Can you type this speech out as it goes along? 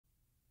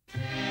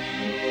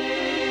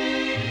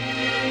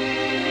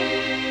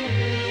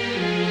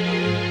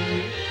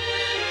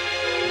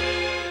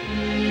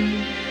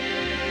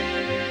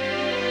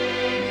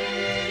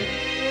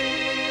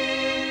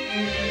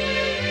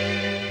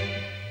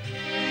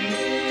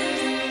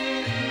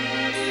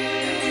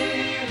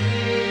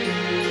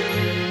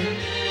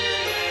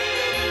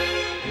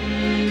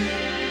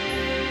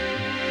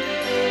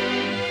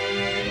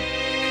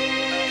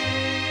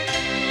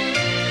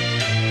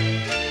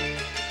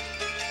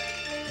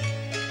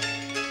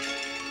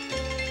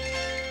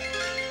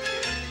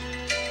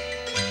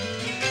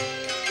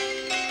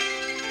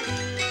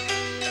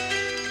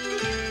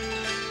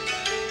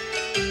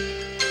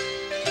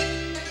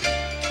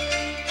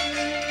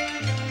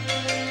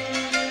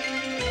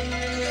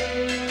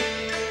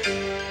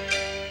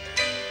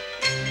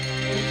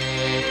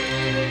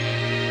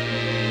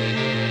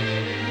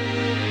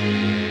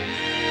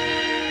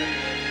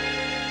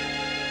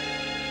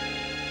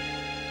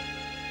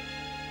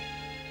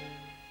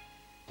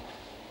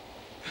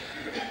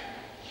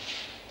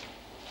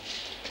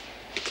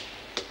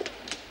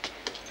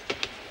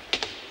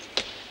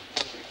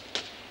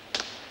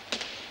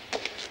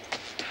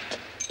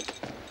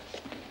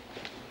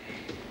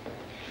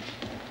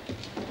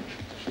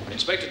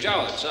Inspector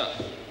Jowett, sir.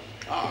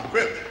 Ah,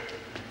 Cribb.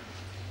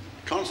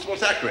 Constable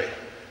Thackery.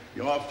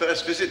 Your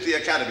first visit to the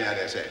academy, I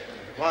dare say.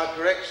 Quite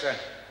correct, sir.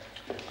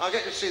 I'll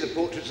get to see the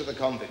portraits at the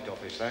convict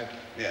office, though.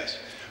 Yes.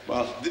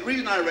 Well, the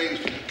reason I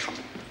arranged for you to come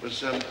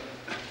was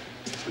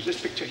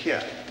this picture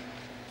here.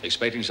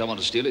 Expecting someone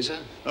to steal it, sir?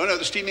 Oh, no,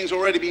 the stealing's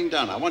already been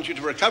done. I want you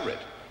to recover it.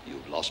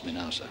 You've lost me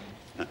now, sir.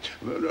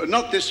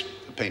 Not this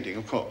painting,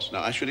 of course.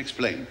 Now, I should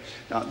explain.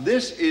 Now,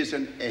 this is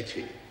an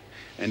Etty,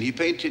 and he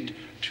painted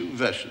two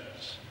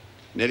versions,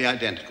 nearly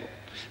identical.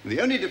 And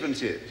the only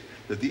difference is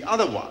that the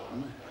other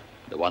one...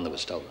 The one that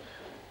was stolen?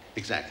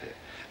 Exactly.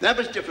 That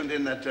was different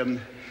in that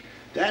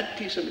that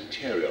piece of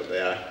material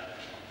there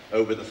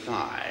over the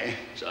thigh...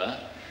 Sir?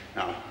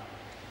 Now,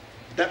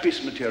 that piece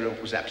of material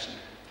was absent.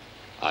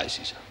 I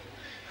see, sir.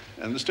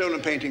 And the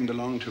stolen painting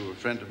belonged to a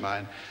friend of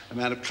mine, a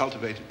man of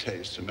cultivated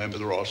taste, a member of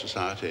the Royal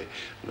Society,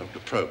 Dr.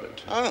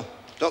 Probert. Oh,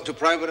 Dr.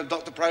 Probert of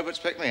Dr. Probert's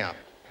picked me up.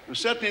 Well,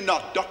 certainly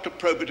not Dr.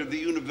 Probert of the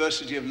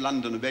University of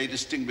London, a very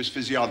distinguished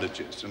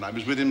physiologist, and I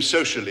was with him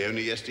socially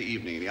only yesterday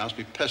evening, and he asked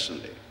me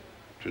personally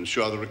to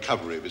ensure the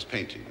recovery of his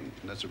painting.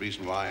 And that's the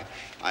reason why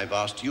I've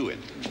asked you in,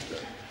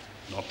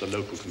 not the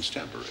local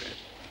constabulary.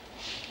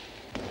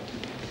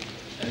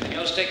 Anything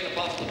else taken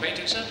apart from the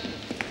painting, sir?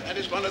 That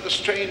is one of the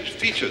strange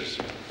features.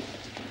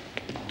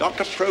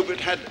 Dr. Probert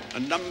had a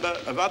number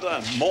of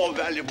other more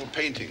valuable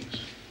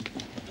paintings,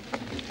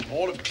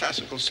 all of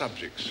classical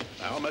subjects.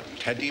 Alma,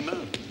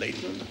 Tadima,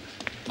 Leighton.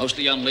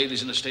 Mostly young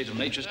ladies in a state of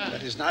nature, sir?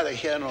 That is neither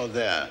here nor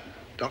there.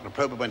 Dr.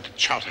 Probert went to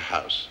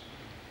Charterhouse.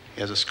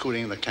 He has a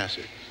schooling in the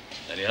classics.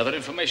 Any other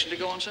information to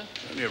go on, sir?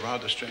 Only a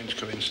rather strange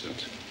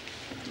coincidence.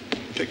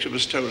 The picture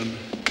was stolen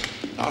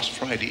last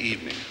Friday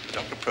evening.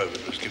 Dr.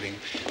 Probert was giving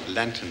a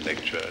lantern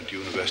lecture at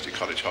University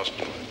College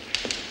Hospital.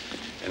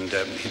 And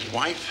his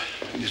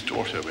wife and his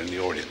daughter were in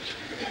the audience.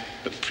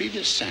 But the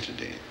previous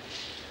Saturday,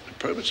 the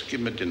Proberts had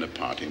given a dinner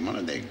party, and one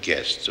of their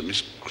guests, a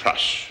Miss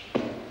Crush,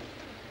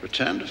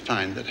 returned to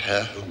find that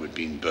her home had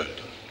been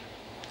burgled.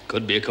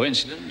 Could be a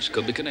coincidence,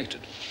 could be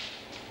connected.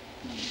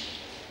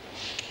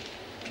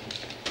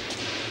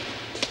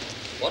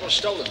 What was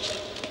stolen, sir?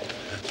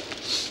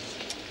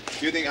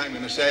 You think I'm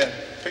going to say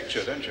a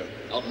picture, don't you?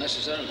 Not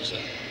necessarily,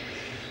 sir.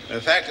 In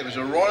fact, it was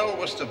a Royal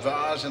Worcester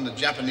vase in the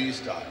Japanese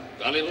style.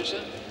 Valuable,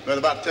 sir? Worth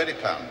about £30.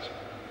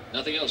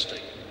 Nothing else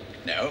taken?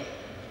 No.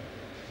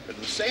 But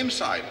in the same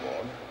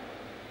sideboard,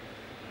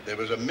 there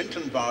was a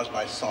Minton vase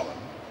by Solomon,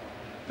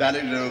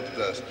 valued at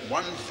over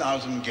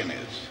 1,000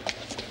 guineas.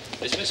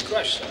 This Miss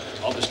Crush, sir,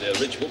 obviously a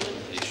rich woman.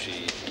 Is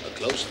she a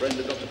close friend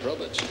of Dr.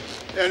 Probert's?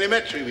 They only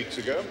met 3 weeks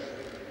ago,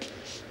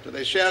 but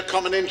they share a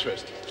common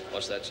interest.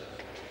 What's that, sir?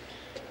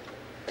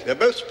 They're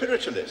both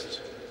spiritualists.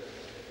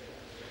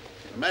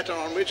 A matter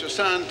on which a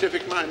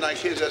scientific mind like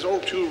his has all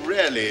too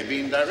rarely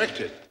been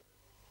directed.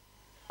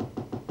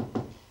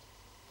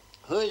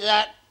 Who is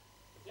that?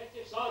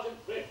 Detective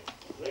Sergeant Cribb,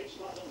 Great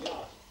Scotland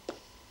Yard.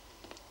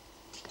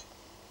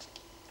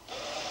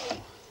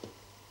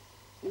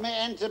 You may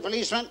enter,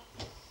 policeman.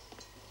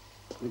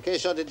 In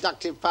case your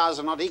deductive powers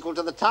are not equal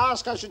to the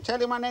task, I should tell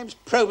you my name's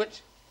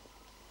Probert.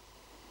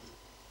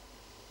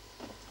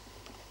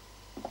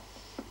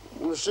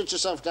 Well, sit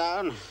yourself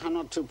down. I'm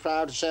not too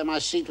proud to share my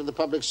seat with the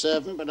public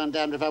servant, but I'm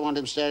damned if I want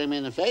him staring me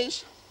in the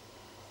face.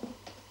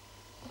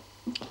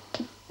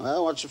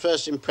 Well, what's your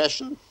first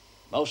impression?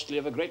 Mostly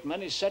of a great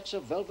many sets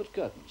of velvet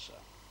curtains, sir.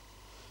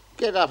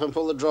 Get up and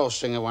pull the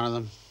drawstring of one of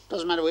them.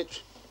 Doesn't matter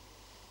which.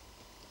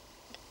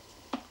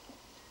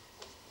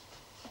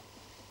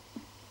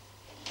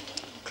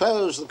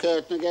 Close the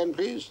curtain again,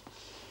 please.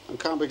 And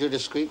can't be too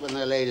discreet when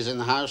there are ladies in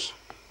the house.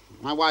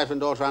 My wife and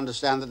daughter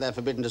understand that they're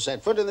forbidden to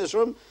set foot in this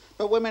room,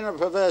 but women are a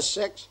perverse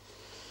sex.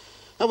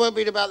 I won't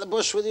beat about the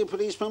bush with you,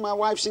 policeman. My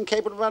wife's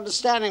incapable of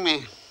understanding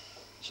me.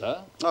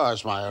 Sir? Oh,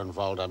 it's my own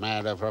fault. I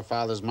married her for her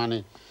father's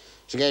money.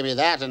 She gave me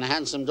that and a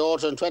handsome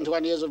daughter and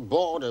 21 years of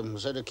boredom.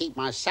 So to keep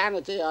my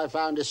sanity, I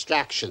found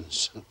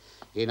distractions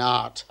in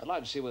art. I'd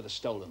like to see where the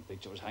stolen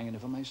picture was hanging,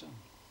 if I may, sir.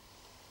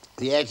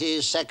 The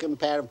Etty's second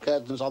pair of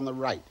curtains on the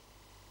right.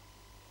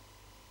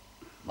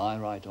 My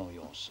right or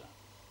yours, sir?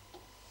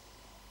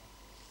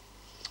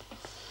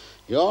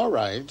 You're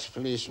right,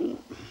 policeman.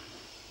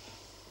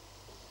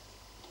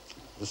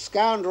 The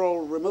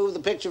scoundrel removed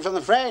the picture from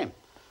the frame.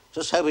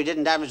 Just hope he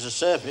didn't damage the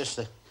surface,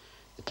 the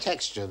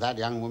texture of that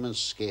young woman's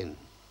skin.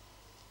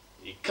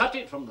 He cut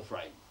it from the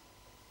frame.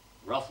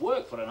 Rough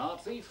work for an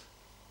art thief.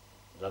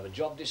 He'll have a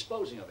job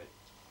disposing of it.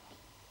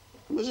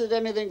 Was it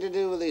anything to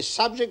do with the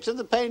subject of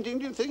the painting,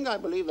 do you think? I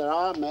believe there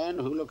are men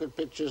who look at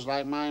pictures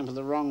like mine for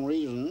the wrong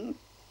reason.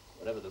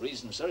 Whatever the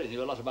reason, sir, he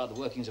knew a lot about the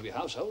workings of your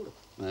household.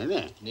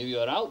 Really? Knew you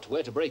were out,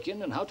 where to break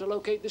in, and how to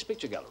locate this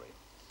picture gallery.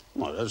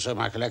 Well, don't show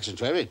my collection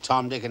to every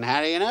Tom, Dick and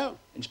Harry, you know.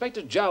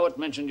 Inspector Jowett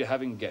mentioned you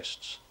having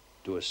guests.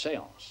 To a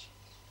seance.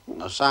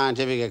 A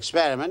scientific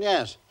experiment,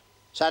 yes.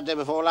 Saturday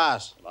before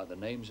last. Like the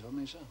names, if I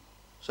may, sir?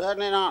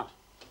 Certainly not.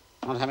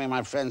 Not having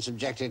my friend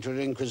subjected to an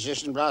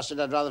inquisition, blasted,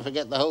 I'd rather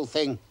forget the whole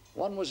thing.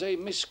 One was a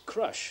Miss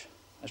Crush.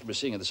 I shall be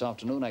seeing her this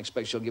afternoon. I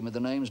expect she'll give me the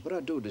names, but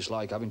I do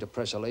dislike having to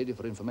press a lady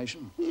for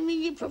information. You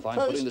mean you I propose...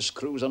 find putting the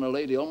screws on a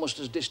lady almost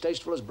as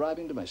distasteful as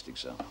bribing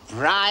domestics, sir.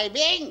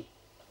 Bribing?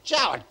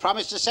 Joe had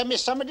promised to send me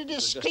somebody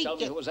discreet. Just tell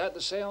me who was at the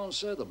séance,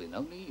 sir. There'll be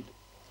no need.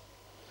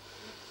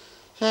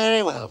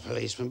 Very well,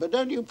 policeman, but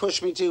don't you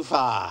push me too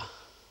far.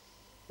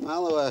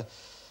 Well, there were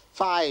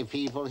 5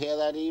 people here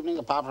that evening,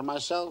 apart from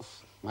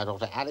myself. My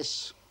daughter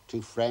Alice,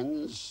 2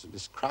 friends,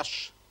 Miss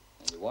Crush.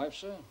 And your wife,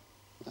 sir?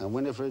 And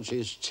Winifred,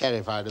 she's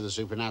terrified of the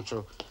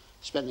supernatural.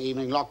 Spent the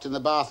evening locked in the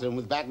bathroom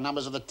with back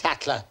numbers of the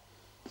Tatler.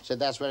 Said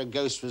that's where a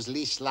ghost was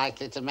least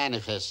likely to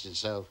manifest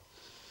itself.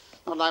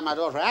 Not like my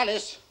daughter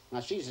Alice. Now,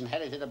 she's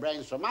inherited her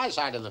brains from my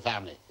side of the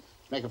family.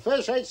 She'd make a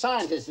first-rate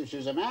scientist if she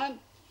was a man.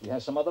 She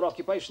has some other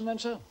occupation then,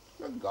 sir?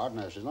 Well, God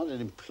knows, she's not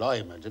in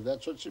employment, if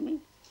that's what you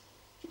mean.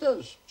 She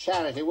does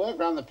charity work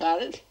round the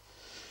parish.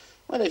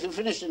 Well, if you're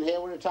finished in here,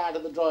 we'll retire to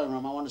the drawing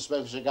room. I want to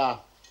smoke a cigar.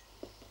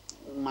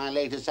 My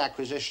latest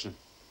acquisition,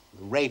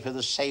 the rape of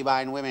the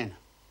Sabine women.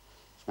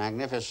 It's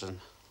magnificent.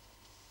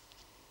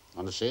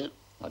 Want to see it?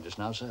 Not just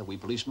now, sir. We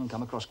policemen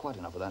come across quite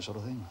enough of that sort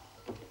of thing.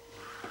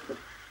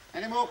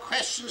 Any more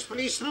questions,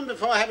 policeman,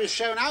 before I have it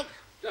shown out?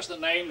 Just the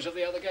names of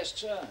the other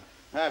guests, sir.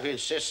 Oh, if you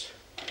insist.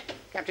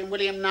 Captain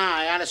William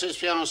Nye, Alice's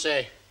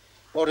fiancé.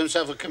 Bought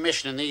himself a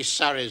commission in the East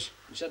Surreys.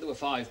 You said there were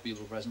 5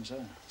 people present,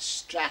 sir.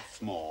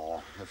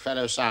 Strathmore, a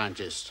fellow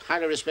scientist.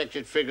 Highly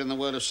respected figure in the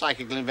world of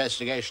psychical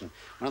investigation.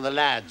 One of the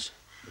lads.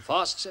 The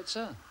fast set,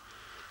 sir?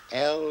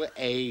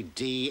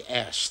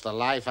 LADS, the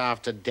Life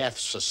After Death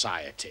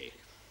Society.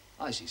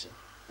 I see, sir.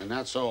 And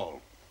that's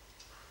all.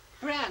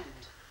 Brand.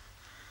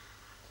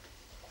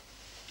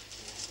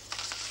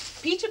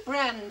 Peter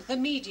Brand, the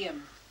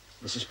medium.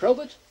 Mrs.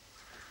 Probert?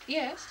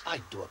 Yes? I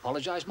do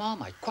apologise,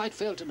 ma'am. I quite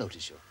failed to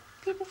notice you.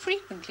 People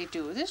frequently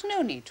do. There's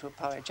no need to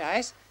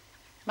apologise.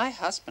 My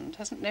husband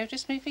hasn't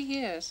noticed me for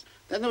years.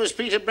 Then there was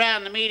Peter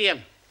Brand, the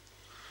medium.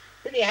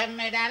 Pretty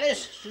handmaid,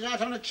 Alice. She's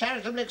out on a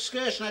charitable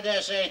excursion, I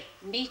dare say.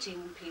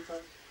 Meeting people.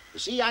 You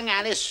see young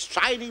Alice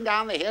striding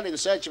down the hill in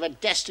search of a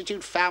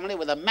destitute family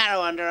with a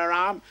marrow under her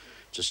arm.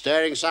 It's a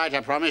stirring sight,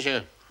 I promise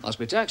you. Must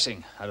be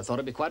taxing. I'd have thought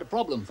it'd be quite a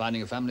problem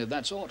finding a family of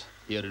that sort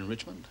here in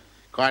Richmond.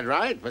 Quite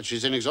right, but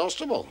she's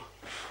inexhaustible.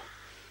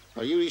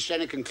 Have you reached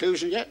any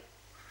conclusion yet?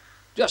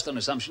 Just an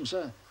assumption,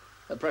 sir.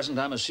 At present,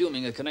 I'm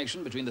assuming a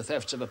connection between the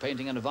thefts of a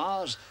painting and a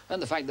vase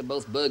and the fact that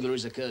both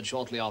burglaries occurred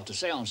shortly after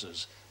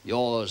séances.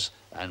 Yours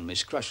and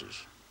Miss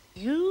Crush's.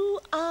 You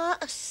are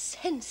a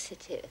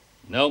sensitive.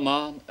 No,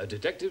 ma'am. A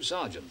detective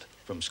sergeant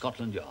from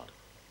Scotland Yard.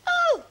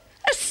 Oh,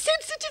 a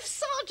sensitive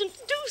sergeant.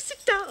 Do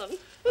sit down.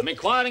 I'm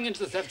inquiring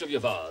into the theft of your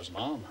vase,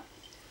 ma'am.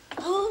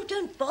 Oh,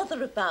 don't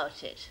bother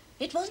about it.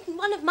 It wasn't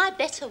one of my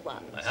better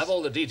ones. I have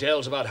all the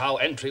details about how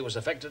entry was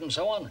effected and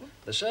so on.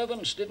 The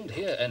servants didn't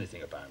hear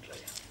anything, apparently.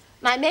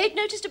 My maid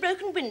noticed a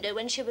broken window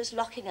when she was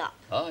locking up.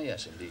 Ah,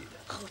 yes, indeed.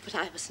 Oh, but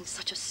I was in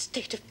such a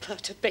state of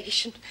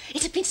perturbation.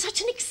 It had been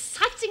such an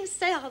exciting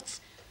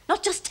séance.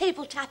 Not just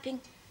table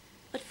tapping,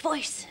 but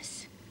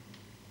voices.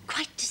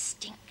 Quite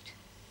distinct.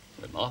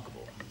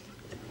 Remarkable.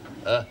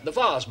 The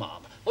vase,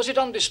 ma'am. Was it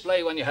on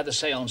display when you had the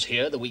séance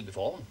here the week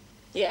before?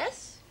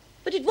 Yes,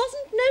 but it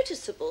wasn't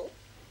noticeable.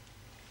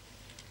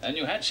 And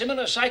you had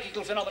similar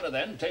psychical phenomena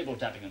then, table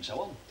tapping and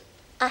so on?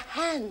 A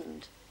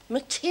hand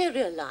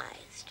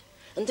materialized,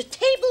 and the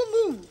table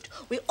moved.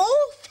 We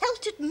all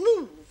felt it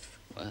move.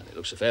 Well, it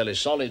looks a fairly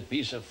solid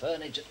piece of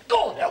furniture.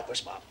 God help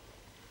us, ma'am.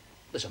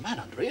 There's a man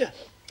under here.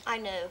 I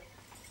know.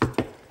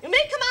 You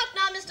may come out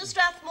now, Mr.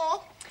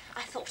 Strathmore.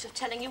 I thought of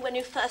telling you when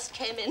you first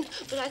came in,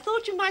 but I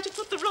thought you might have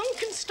put the wrong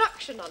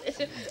construction on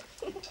it.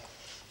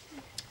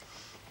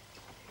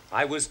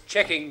 I was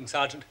checking,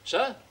 Sergeant.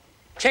 Sir?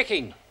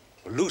 Checking.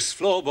 Loose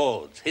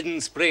floorboards,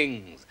 hidden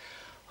springs,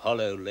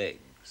 hollow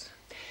legs.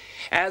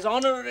 As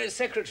honorary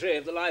secretary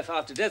of the Life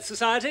After Death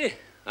Society,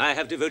 I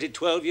have devoted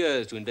 12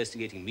 years to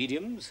investigating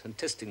mediums and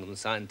testing them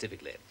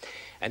scientifically.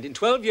 And in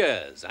 12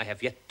 years, I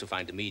have yet to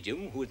find a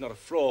medium who is not a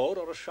fraud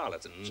or a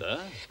charlatan. Sir?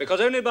 Because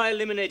only by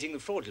eliminating the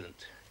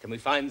fraudulent can we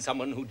find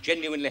someone who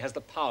genuinely has the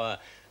power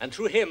and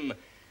through him,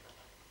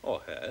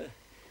 or her,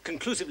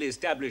 conclusively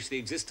establish the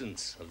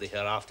existence of the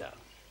hereafter.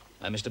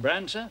 Mr.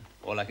 Brand, sir?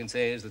 All I can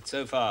say is that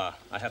so far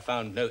I have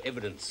found no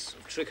evidence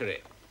of trickery.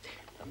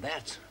 And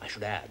that, I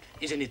should add,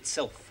 is in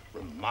itself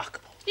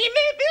remarkable. He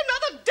may be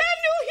another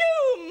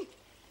Daniel Hume.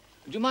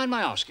 Do you mind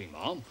my asking,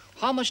 ma'am,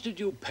 how much did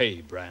you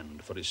pay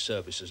Brand for his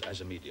services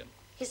as a medium?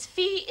 His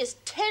fee is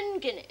 10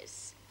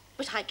 guineas.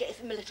 But I gave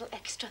him a little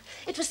extra.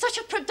 It was such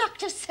a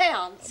productive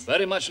séance. I'm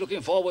very much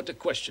looking forward to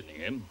questioning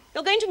him.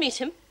 You're going to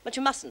meet him, but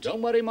you mustn't.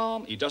 Don't worry,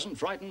 ma'am. He doesn't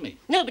frighten me.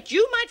 No, but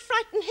you might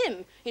frighten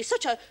him. He's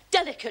such a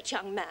delicate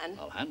young man.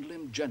 I'll handle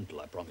him gentle,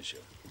 I promise you.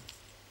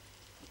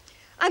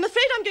 I'm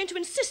afraid I'm going to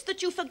insist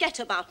that you forget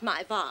about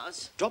my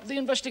vase. Drop the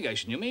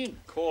investigation, you mean?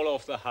 Call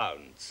off the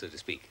hounds, so to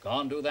speak.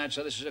 Can't do that,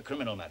 sir. This is a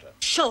criminal matter.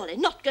 Surely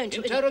not going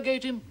to...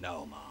 Interrogate him?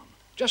 No, ma'am.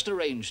 Just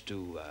arrange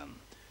to,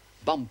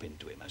 bump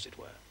into him, as it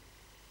were.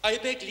 I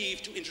beg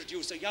leave to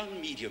introduce a young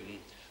medium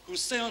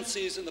whose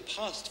seances in the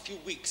past few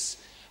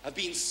weeks have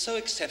been so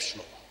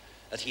exceptional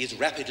that he is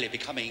rapidly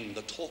becoming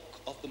the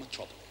talk of the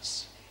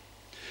metropolis.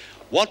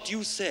 What do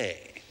you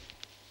say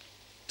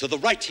to the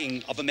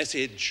writing of a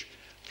message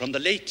from the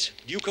late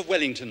Duke of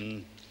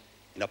Wellington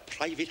in a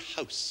private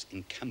house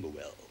in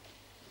Camberwell?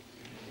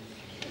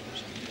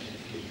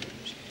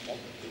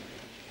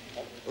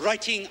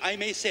 Writing, I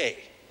may say,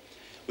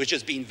 which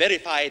has been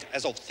verified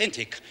as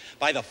authentic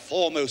by the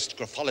foremost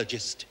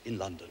graphologist in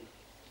London.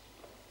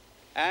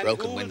 And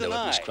Broken window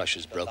at Miss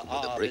Crush's broken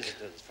with a brick.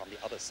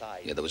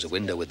 Yeah, there was a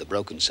window with the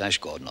broken sash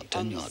cord not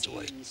 10 yards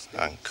away.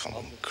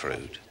 Uncommon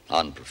crude.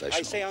 Unprofessional.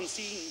 I say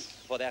unseen,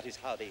 for that is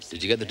how they see.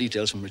 Did you get the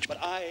details from Richmond?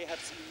 But I have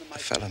seen them The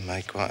fella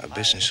made quite a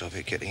business of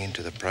it, getting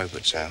into the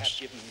Probert's house.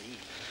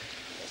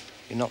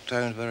 He knocked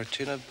over a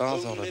tin of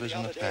Bath Olivers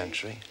in the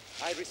pantry.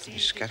 He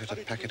scattered a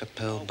packet of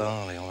pearl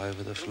barley all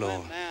over the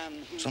floor.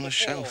 It was on a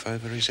shelf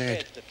over his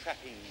head.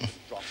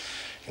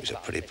 He was a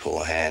pretty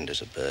poor hand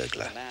as a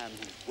burglar.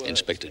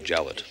 Inspector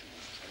Jowett.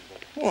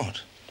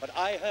 What? But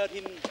I heard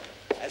him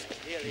as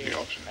clearly as you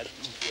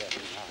hear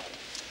me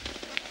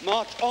now.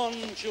 March on,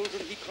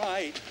 children, he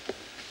cried.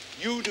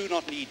 You do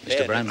not need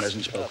Mr. Brand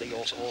hasn't spoken your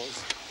yet, sir.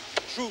 cause.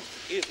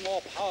 Truth is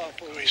more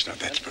powerful. Oh, he's not.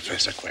 That's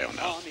Professor Quayle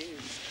now.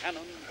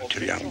 Cannon,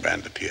 Until young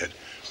Brand appeared,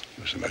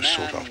 he was the most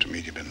sought-after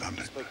medium in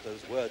London. Spoke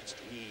those words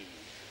to me.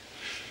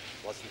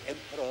 Was the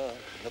Emperor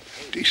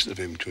Napoleon. Decent of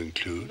him to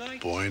include the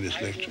boy in his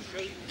lecture.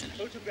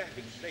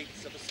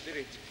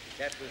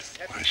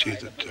 I see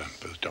that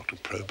both Dr.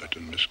 Probert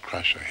and Miss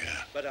Crush are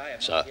here.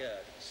 Sir.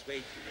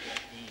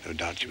 No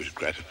doubt she was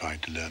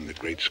gratified to learn the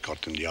Great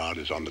Scotland Yard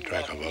is on the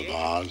track of her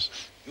vase.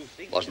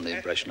 Wasn't the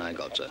impression I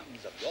got, sir.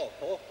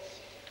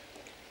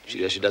 She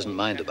says she doesn't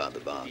mind about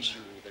the vase.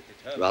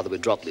 Rather, we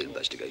dropped the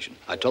investigation.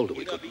 I told her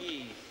we couldn't.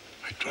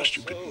 I trust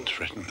you didn't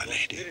threaten the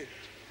lady.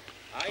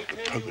 Dr.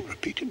 Probert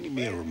repeatedly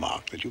made a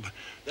remark that you were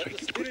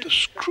threatening to put the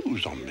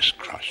screws on Miss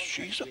Crush.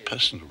 She's a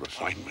person of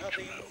refinement,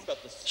 you know.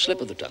 Slip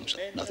of the tongue,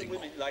 sir. Nothing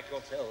more.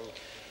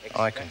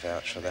 I can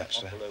vouch for that,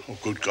 sir. Oh,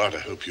 good God, I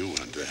hope you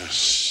weren't there.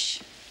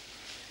 Shh.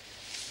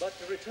 But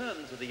to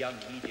return to the young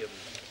medium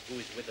who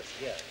is with us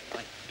here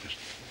tonight.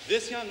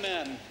 This young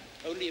man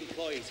only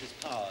employs his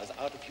powers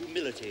out of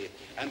humility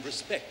and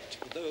respect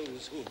for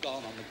those who have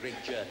gone on the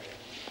great journey,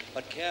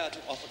 but care to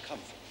offer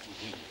comfort to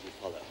we who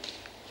follow.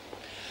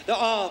 There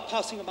are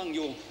passing among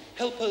you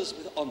helpers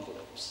with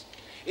envelopes.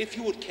 If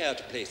you would care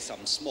to place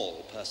some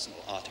small personal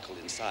article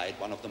inside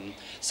one of them,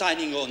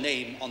 signing your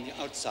name on the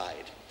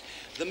outside,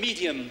 the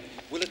medium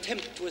will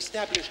attempt to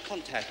establish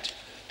contact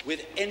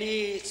with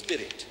any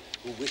spirit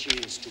who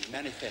wishes to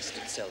manifest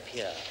itself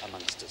here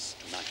amongst us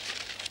tonight.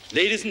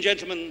 Ladies and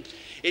gentlemen,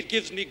 it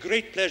gives me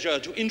great pleasure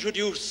to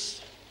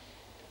introduce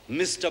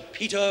Mr.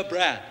 Peter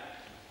Brand.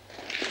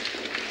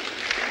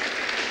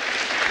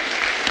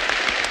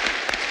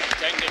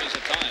 10 guineas a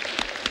time.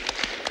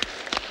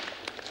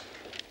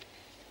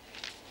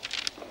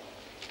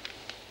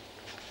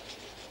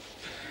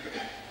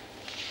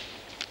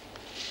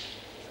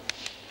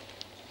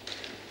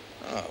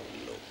 Oh,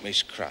 look,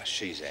 Miss Crush,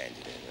 she's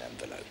handed in an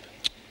envelope.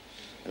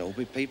 And all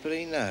be people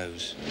he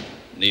knows.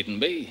 Needn't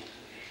be.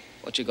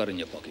 What you got in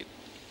your pocket?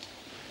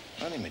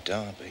 Only my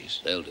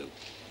derbies. They'll do.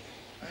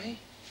 Eh?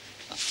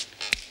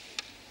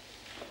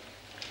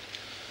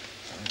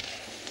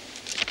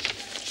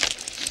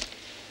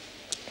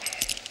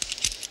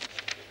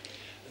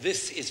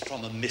 This is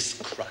from a Miss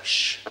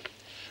Crush.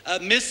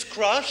 Miss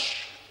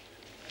Crush?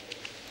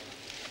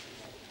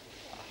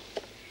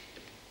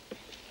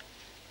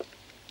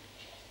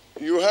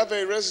 You have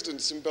a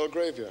residence in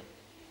Belgravia?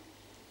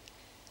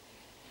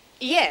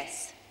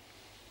 Yes.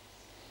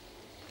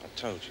 I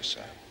told you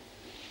so.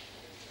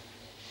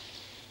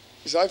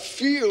 Yes, I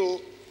feel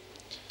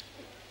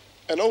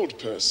an old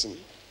person,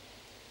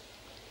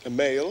 a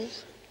male,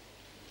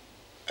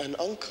 an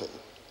uncle.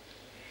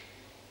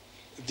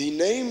 The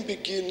name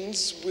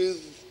begins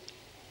with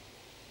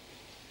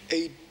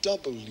a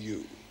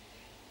W.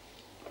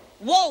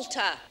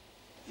 Walter.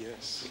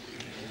 Yes.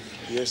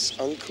 Yes,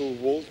 Uncle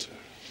Walter.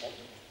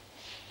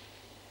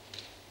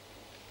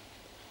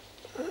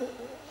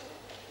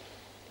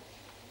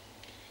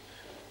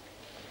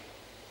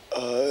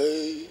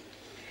 I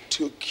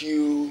took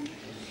you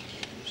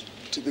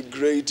to the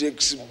great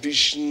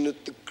exhibition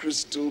at the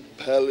Crystal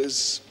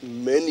Palace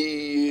many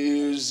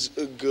years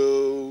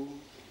ago.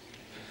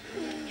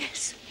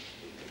 Yes.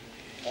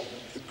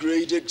 The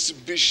great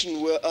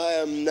exhibition where I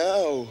am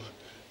now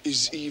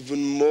is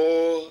even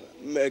more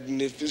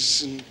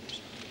magnificent.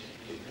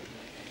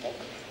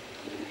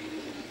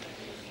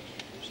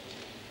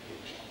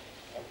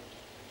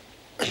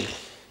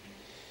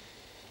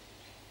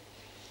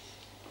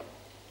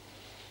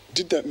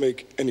 Did that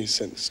make any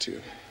sense to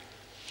you?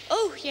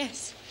 Oh,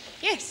 yes.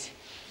 Yes.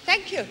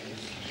 Thank you.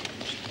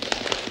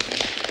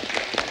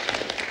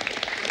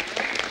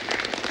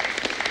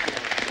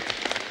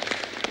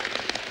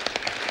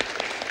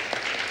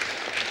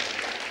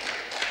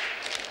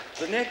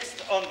 The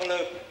next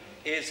envelope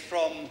is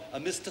from a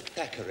Mr.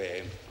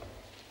 Thackeray.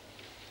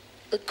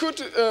 Could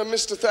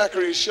Mr.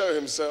 Thackeray show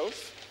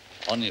himself?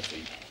 On your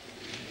feet.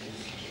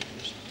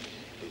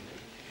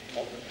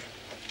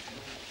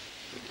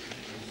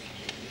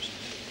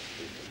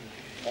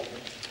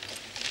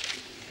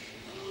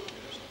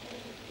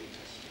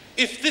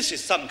 If this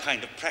is some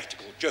kind of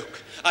practical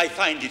joke, I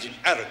find it in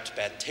arrant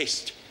bad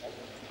taste.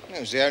 That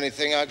was the only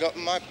thing I got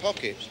in my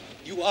pocket.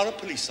 You are a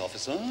police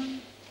officer?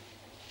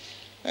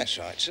 That's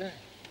right, sir.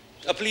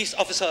 A police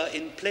officer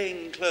in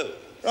plain clothes?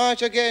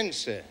 Right again,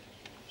 sir.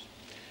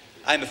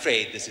 I'm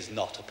afraid this is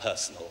not a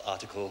personal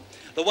article.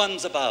 The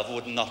ones above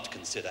would not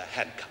consider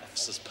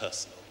handcuffs as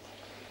personal.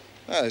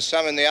 Well, there's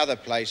some in the other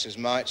places,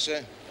 might,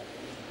 sir.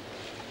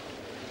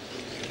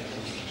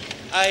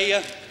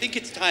 I think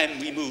it's time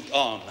we moved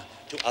on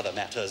to other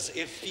matters.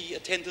 If the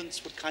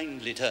attendants would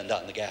kindly turn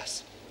down the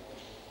gas.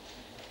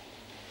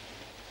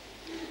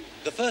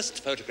 The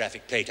first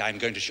photographic plate I'm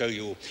going to show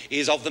you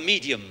is of the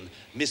medium,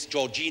 Miss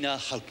Georgina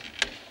Houghton.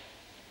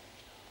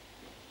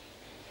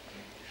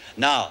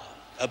 Now,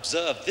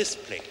 observe this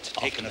plate,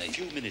 taken a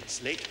few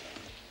minutes later.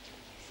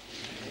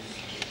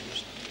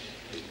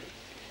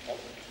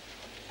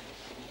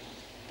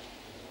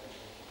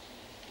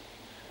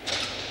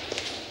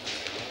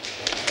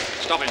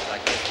 Stop it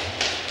like that.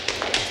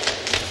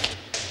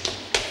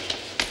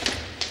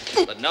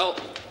 But no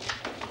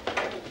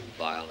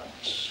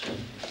violence.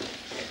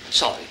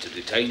 Sorry to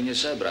detain you,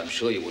 sir, but I'm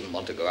sure you wouldn't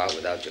want to go out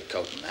without your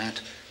coat and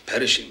hat.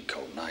 Perishing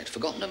cold night.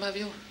 Forgotten them, have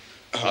you?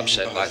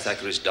 Upset by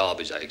Thackeray's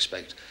derbies, I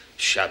expect.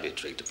 Shabby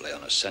trick to play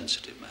on a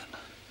sensitive man.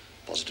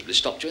 Positively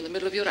stopped you in the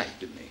middle of your act,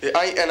 didn't he? It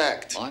ain't an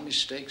act. My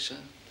mistake, sir.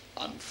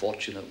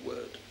 Unfortunate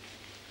word.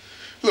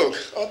 Look,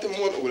 I didn't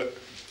want all that.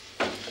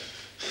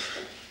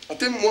 I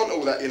didn't want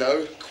all that, you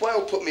know.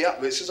 Quayle put me up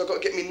with it, says I've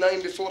got to get my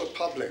name before the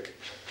public.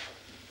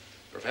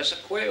 Professor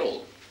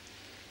Quayle.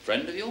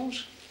 Friend of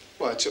yours?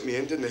 Well, he took me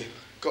in, didn't he?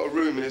 Got a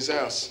room in his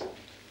house.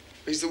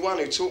 He's the one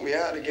who taught me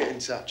how to get in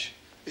touch.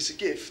 It's a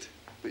gift,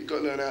 but you've got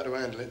to learn how to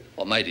handle it.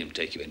 What made him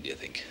take you in, do you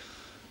think?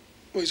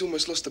 Well, he's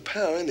almost lost the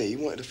power, hasn't he? He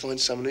wanted to find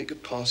someone he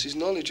could pass his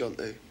knowledge on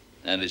to.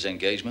 And his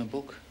engagement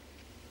book?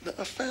 Now,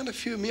 I found a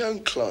few of my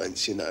own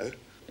clients, you know.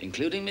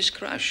 Including Miss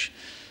Crash.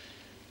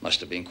 Must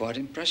have been quite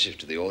impressive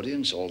to the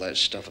audience, all that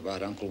stuff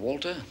about Uncle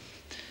Walter.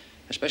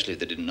 Especially if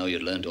they didn't know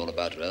you'd learned all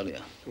about her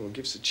earlier. Well,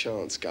 give us a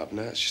chance,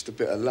 Governor. It's just a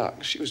bit of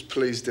luck. She was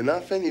pleased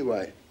enough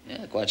anyway.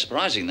 Yeah, quite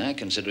surprising that,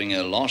 considering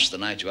her loss the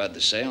night you had the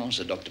séance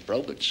at Dr.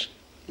 Probert's.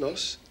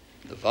 Loss?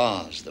 The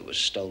vase that was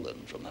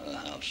stolen from her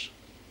house.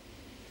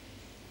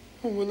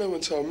 Oh, well, no one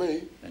told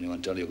me.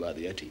 Anyone tell you about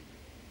the Etty?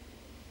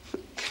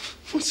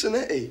 What's an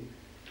Etty?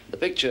 The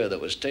picture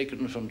that was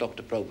taken from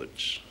Dr.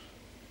 Probert's.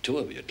 2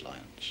 of your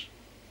clients.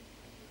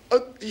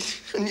 Oh,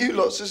 and you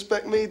lot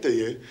suspect me, do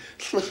you?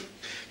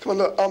 Come on,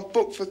 look, I'm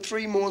booked for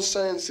 3 more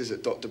séances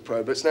at Dr.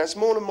 Probert's. Now, it's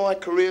more than my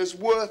career's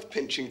worth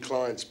pinching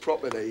clients'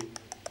 property.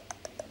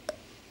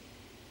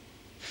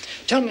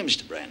 Tell me,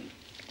 Mr. Brand,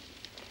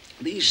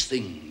 these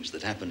things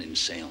that happen in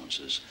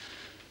séances,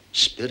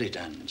 spirit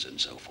hands and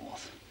so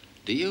forth,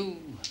 do you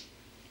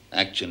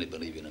actually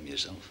believe in them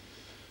yourself?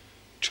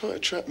 Try to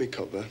trap me,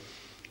 copper.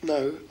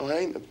 No, I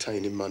ain't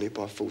obtaining money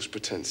by false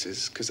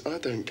pretences, because I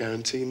don't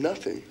guarantee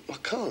nothing. I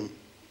can't.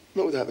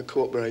 Not without the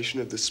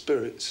cooperation of the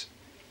spirits.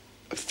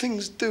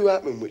 Things do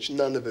happen which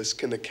none of us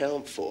can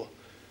account for.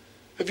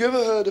 Have you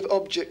ever heard of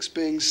objects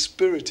being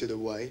spirited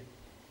away?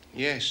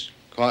 Yes,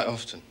 quite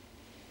often.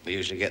 We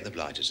usually get the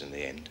blighters in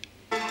the end.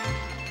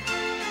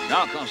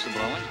 Now,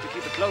 Constable, I want you to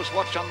keep a close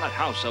watch on that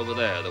house over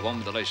there, the one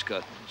with the lace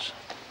curtains.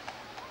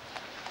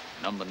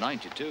 Number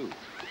 92.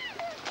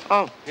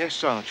 Oh, yes,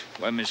 Sarge.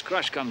 When Miss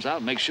Crash comes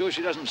out, make sure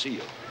she doesn't see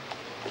you.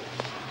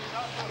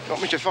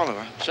 Want me to follow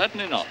her?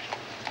 Certainly not.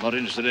 Not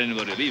interested in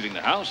anybody leaving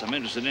the house. I'm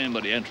interested in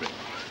anybody entering.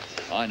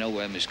 I know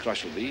where Miss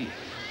Crash will be.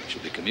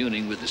 She'll be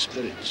communing with the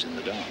spirits in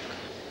the dark.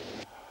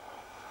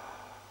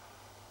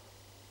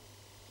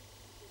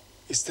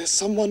 Is there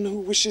someone who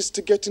wishes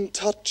to get in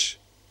touch?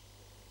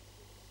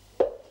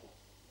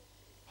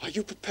 Are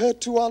you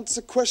prepared to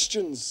answer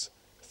questions?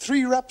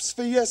 3 raps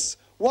for yes,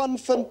 1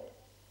 for...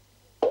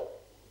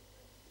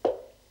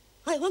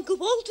 Hi, Uncle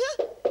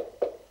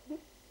Walter.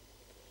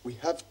 We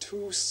have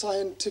 2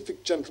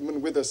 scientific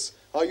gentlemen with us.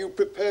 Are you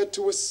prepared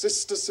to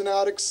assist us in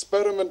our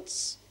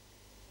experiments?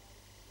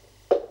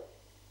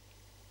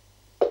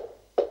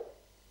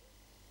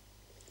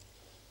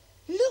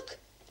 Look.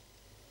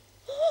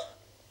 Oh,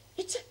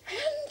 it's a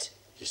hand.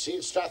 You see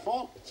it,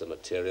 Strathmore? It's a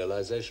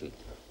materialization.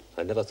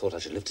 I never thought I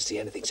should live to see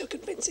anything so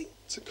convincing.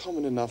 It's a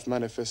common enough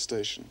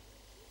manifestation.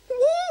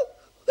 Whoa!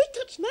 It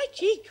touched my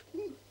cheek.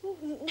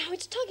 Now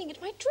it's tugging at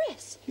my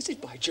dress. Is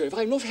it, by Jove?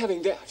 I'm not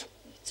having that.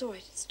 It's all right,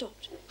 it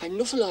stopped. I'm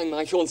not allowing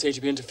my fiancée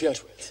to be interfered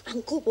with.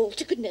 Uncle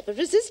Walter could never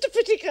resist a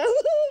pretty girl.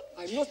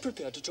 I'm not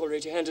prepared to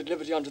tolerate a hand at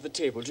liberty under the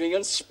table doing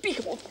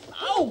unspeakable...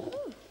 Ow!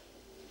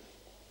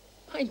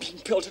 I'm being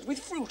pelted with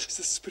fruit.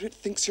 The spirit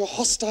thinks you're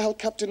hostile,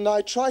 Captain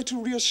Nye. Try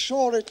to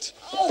reassure it.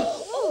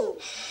 Oh!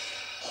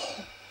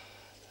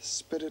 The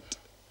spirit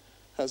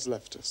has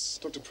left us.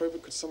 Dr.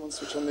 Probert, could someone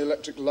switch on the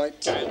electric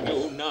light? And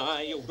you,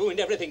 Nye, you ruined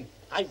everything.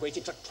 I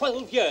waited for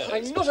 12 years.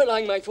 I'm not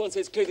allowing my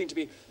fiancée's clothing to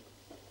be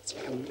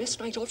It's like a mess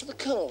right after the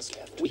Colonel's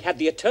left. We had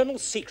the eternal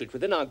secret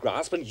within our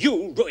grasp, and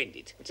you ruined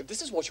it. But if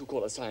this is what you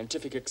call a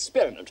scientific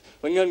experiment,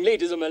 when young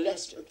ladies are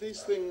molested... But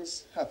these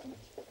things happen.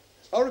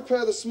 I'll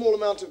repair the small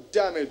amount of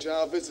damage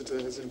our visitor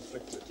has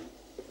inflicted.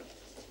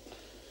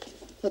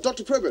 Now,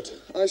 Dr. Probert,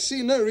 I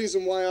see no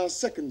reason why our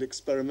second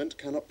experiment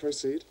cannot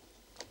proceed.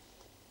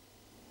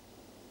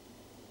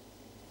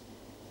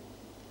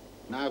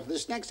 Now, for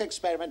this next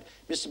experiment,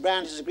 Mr.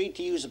 Brand has agreed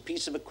to use a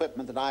piece of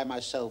equipment that I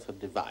myself have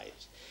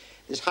devised.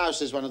 This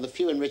house is one of the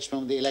few in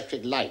Richmond with the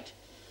electric light.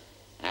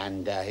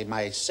 And in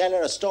my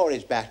cellar are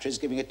storage batteries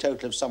giving a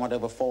total of somewhat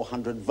over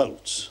 400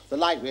 volts. The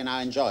light we are now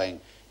enjoying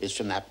is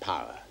from that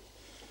power.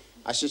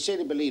 I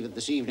sincerely believe that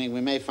this evening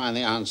we may find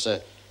the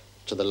answer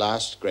to the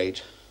last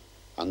great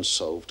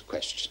unsolved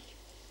question.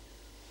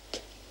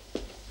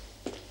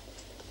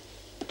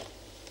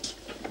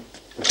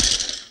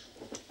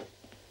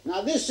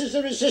 Now, this is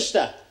a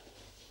resistor,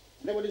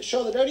 and it will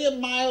ensure that only a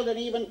mild and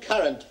even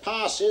current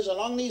passes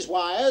along these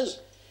wires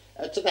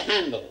to the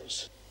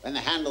handles. When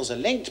the handles are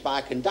linked by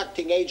a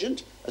conducting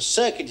agent, a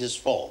circuit is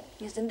formed.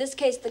 Yes, in this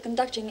case, the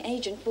conducting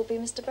agent will be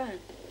Mr. Brown.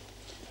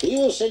 He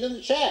will sit in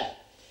the chair,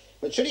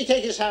 but should he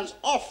take his hands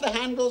off the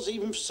handles,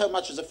 even for so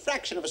much as a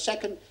fraction of a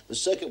second, the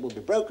circuit will be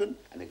broken,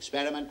 and the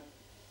experiment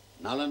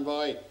null and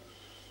void.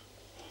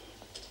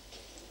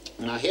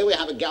 Now, here we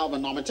have a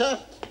galvanometer.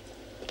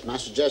 And I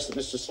suggest that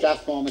Mr.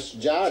 Strathmore and Mr.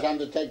 Jarrett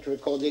undertake to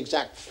record the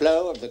exact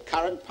flow of the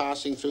current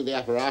passing through the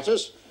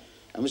apparatus.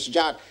 And Mr.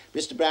 Jarrett,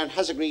 Mr. Brown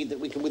has agreed that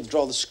we can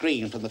withdraw the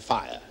screen from the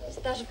fire. Yes,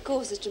 that, of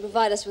course, is to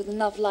provide us with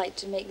enough light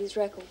to make these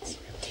records.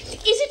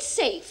 Is it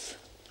safe?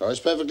 Oh, it's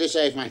perfectly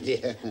safe, my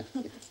dear.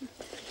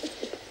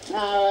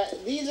 Now,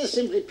 these are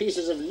simply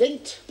pieces of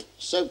lint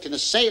soaked in a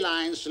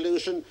saline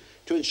solution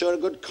to ensure a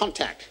good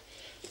contact.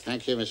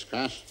 Thank you, Miss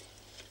Crash.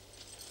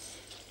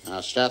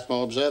 Now,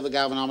 Strathmore, observe the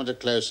galvanometer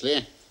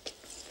closely.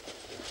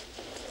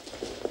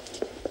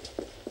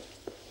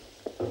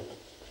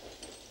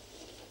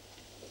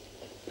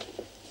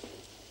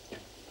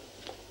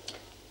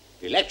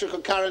 The electrical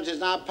current is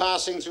now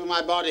passing through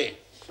my body.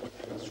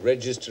 It's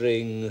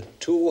registering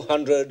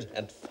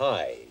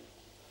 205.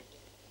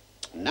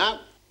 Now.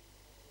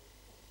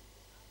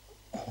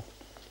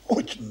 Oh,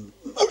 it's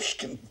most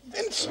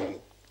convincing.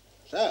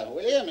 So,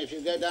 William, if you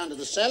go down to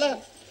the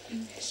cellar,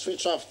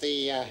 switch off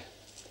the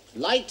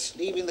light,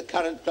 leaving the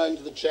current flowing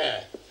to the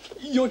chair.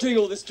 You're doing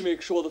all this to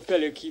make sure the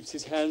fellow keeps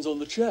his hands on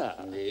the chair.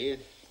 Indeed.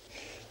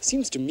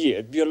 Seems to me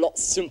it'd be a lot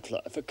simpler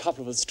if a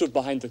couple of us stood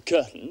behind the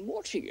curtain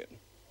watching him.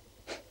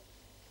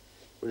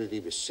 Wouldn't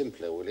it be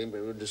simpler, William, but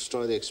it would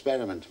destroy the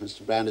experiment.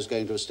 Mr. Brand is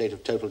going to a state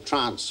of total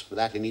trance. For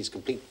that, he needs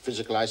complete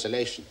physical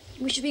isolation.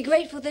 We should be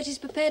grateful that he's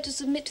prepared to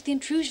submit to the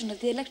intrusion of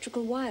the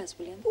electrical wires,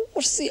 William.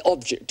 What's the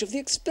object of the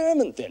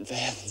experiment, then, for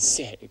heaven's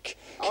sake?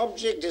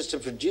 Object is to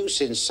produce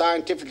in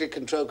scientifically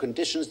controlled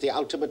conditions the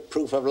ultimate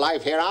proof of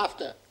life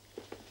hereafter.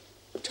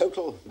 A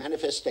total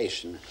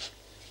manifestation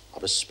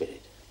of a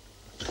spirit.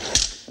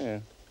 Yeah.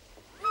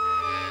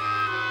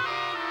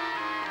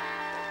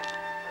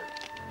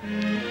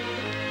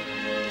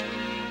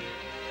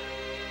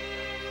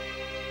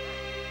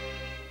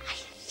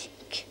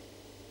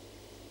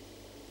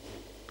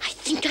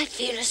 I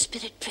feel a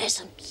spirit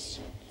presence.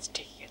 It's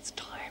taking its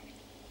time.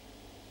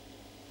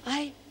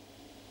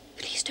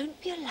 Please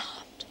don't be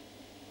alarmed.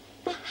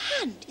 A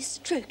hand is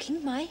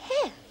stroking my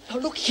hair. Now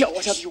look here,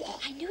 whatever you are.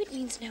 I know it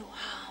means no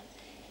harm.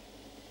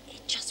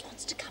 It just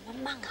wants to come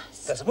among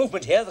us. There's a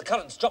movement here. The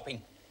current's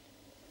dropping.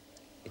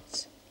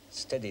 It's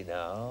steady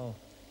now.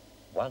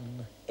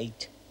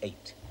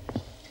 188.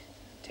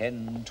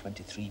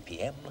 10:23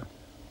 p.m.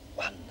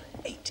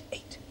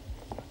 188.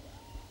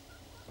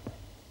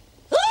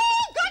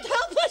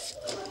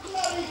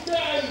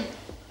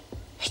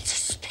 It's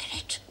a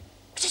spirit.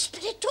 It's a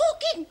spirit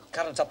talking.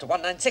 Current's up to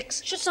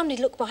 196. Should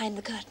somebody look behind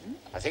the curtain?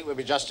 I think we'll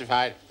be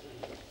justified.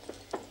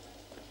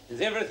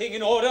 Is everything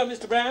in order,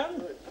 Mr.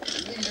 Brown?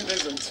 It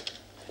isn't.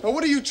 Now,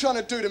 what are you trying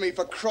to do to me,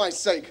 for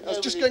Christ's sake? I was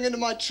just going into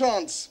my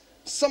trance.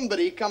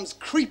 Somebody comes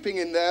creeping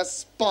in there,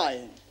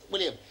 spying.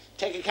 William,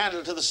 take a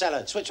candle to the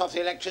cellar. Switch off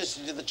the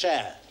electricity to the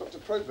chair. Dr.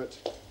 Probert,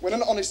 when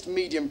an honest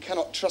medium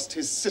cannot trust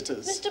his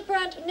sitters... Mr.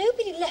 Brandt,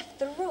 nobody left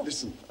the room.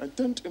 Listen, I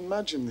don't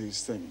imagine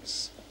these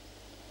things.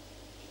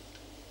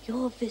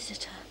 Your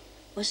visitor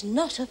was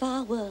not of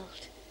our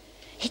world.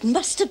 It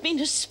must have been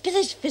a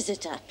spirit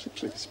visitor.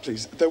 Please,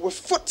 please. There were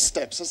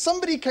footsteps. As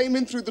somebody came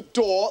in through the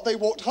door, they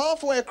walked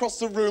halfway across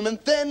the room, and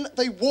then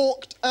they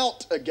walked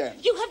out again.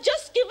 You have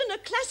just given a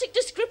classic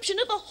description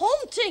of a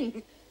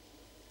haunting.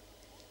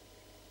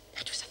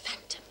 That was a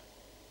phantom.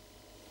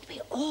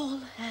 We all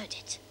heard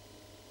it.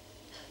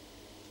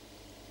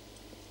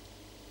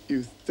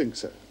 You think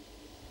so?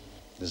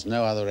 There's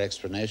no other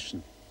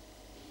explanation.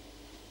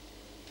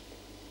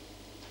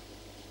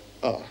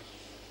 Ah.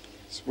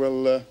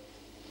 Well,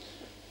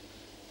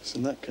 it's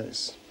in that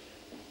case.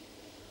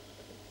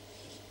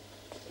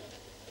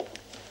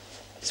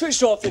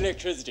 Switched off the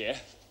electricity.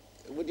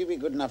 Would you be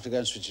good enough to go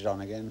and switch it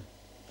on again?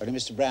 Only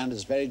Mr. Brand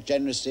has very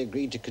generously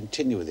agreed to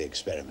continue with the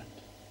experiment.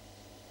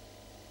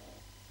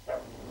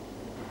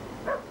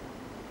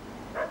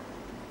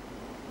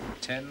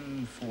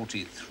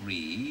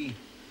 1043,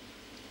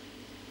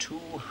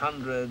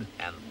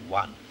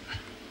 201.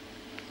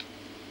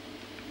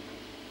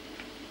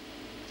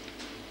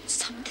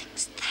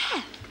 Something's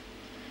there.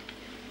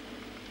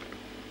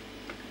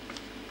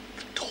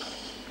 The door.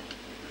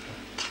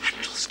 The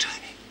handle's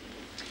turning.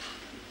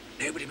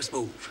 Nobody must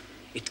move.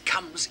 It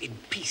comes in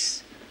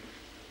peace.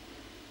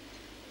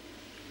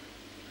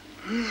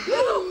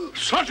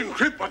 Sergeant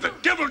Cribb, what the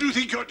devil do you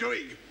think you're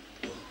doing?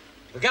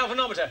 The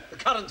galvanometer. The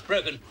current's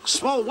broken.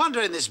 Small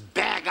wonder in this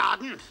bear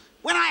garden.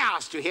 When I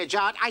asked you here,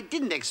 Jard, I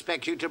didn't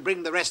expect you to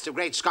bring the rest of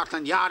Great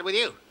Scotland Yard with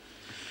you.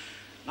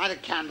 Light a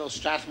candle,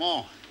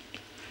 Strathmore.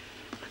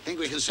 I think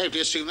we can safely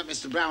assume that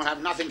Mr. Brown will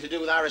have nothing to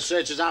do with our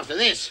researches after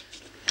this.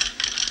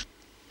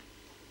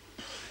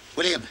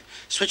 William,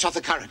 switch off the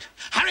current.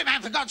 Hurry,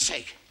 man, for God's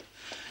sake.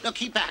 No,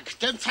 keep back.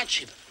 Don't touch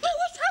him. Oh,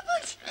 what's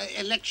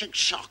happened? Electric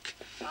shock.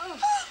 Oh.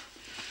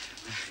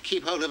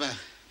 Keep hold of her.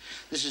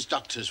 This is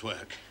doctor's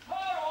work.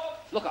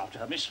 Look after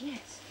her, miss.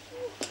 Yes.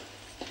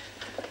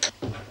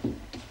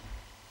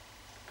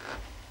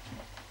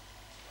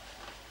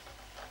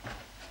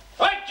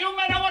 Right, you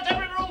men, I want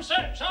every room,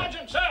 sir.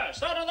 Sergeant, sir,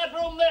 start on that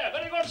room there.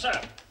 Very good,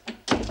 sir.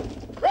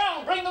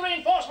 Brown, bring the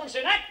reinforcements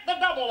in. Act the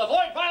double.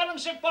 Avoid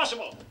violence if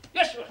possible.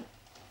 Yes, sir.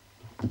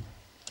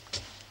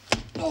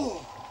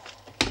 Oh.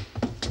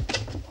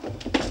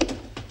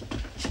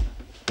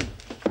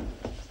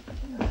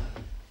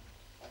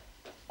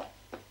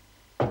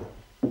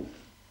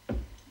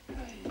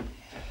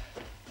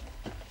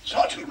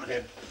 Sergeant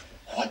Cribb,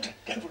 what the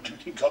devil do you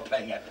think you're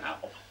playing at now?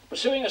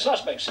 Pursuing a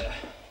suspect, sir.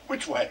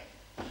 Which way?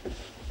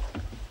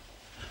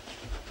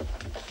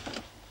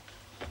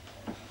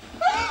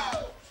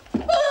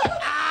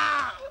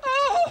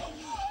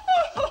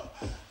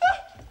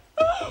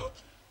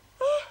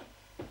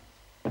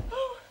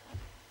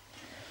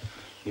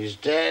 He's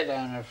dead,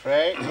 I'm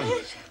afraid.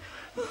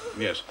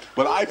 Yes.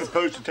 Well, I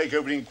propose to take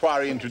over the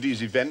inquiry into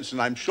these events,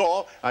 and I'm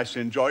sure I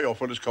shall enjoy your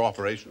fullest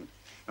cooperation.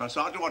 Now,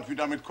 Sergeant, what have you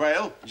done with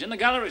Quayle? He's in the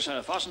gallery,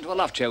 sir, fastened to a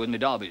loft chair with me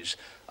Darbies.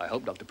 I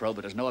hope Dr.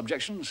 Probert has no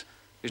objections.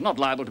 He's not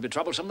liable to be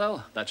troublesome,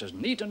 though. That's as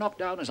neat a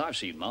knockdown as I've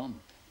seen, ma'am.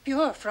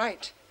 Pure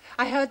fright.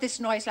 I heard this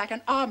noise like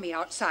an army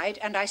outside,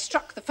 and I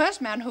struck the first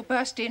man who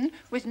burst in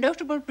with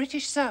notable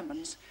British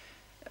sermons.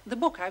 The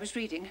book I was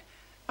reading.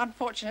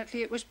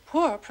 Unfortunately, it was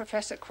poor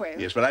Professor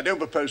Quayle. Yes, but I don't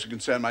propose to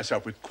concern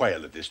myself with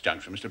Quayle at this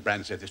juncture. Mr.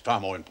 Bransett is far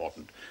more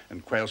important,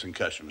 and Quayle's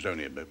incursion was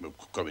only a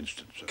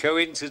coincidence.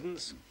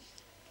 Coincidence?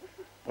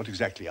 What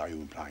exactly are you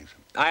implying, sir?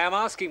 I am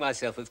asking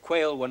myself if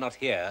Quayle were not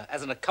here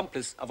as an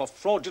accomplice of a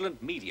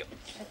fraudulent medium.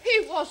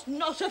 He was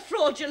not a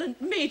fraudulent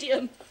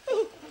medium.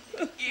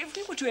 If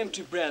we were to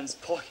empty Brand's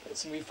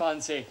pockets and we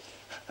found, say,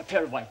 a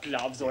pair of white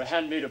gloves or a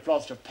handmade of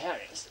plaster of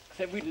Paris,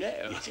 then we'd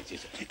know. Yes.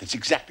 That's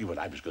exactly what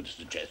I was going to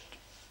suggest.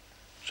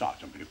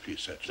 Sergeant, will you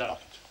please search the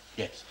pockets?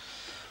 Yes.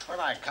 What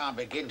I can't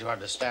begin to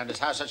understand is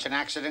how such an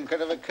accident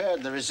could have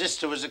occurred. The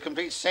resistor was a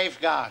complete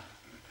safeguard.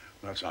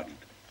 Well, Sergeant.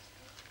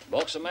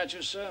 Box of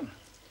matches, sir.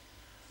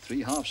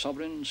 3 half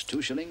sovereigns,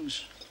 2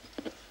 shillings,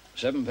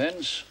 7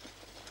 pence.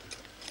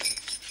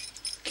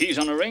 Keys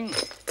on a ring.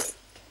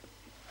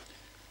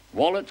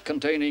 Wallet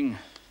containing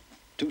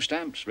 2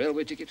 stamps,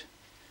 railway ticket.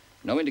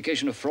 No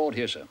indication of fraud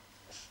here, sir.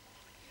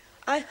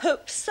 I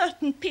hope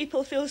certain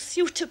people feel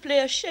suitably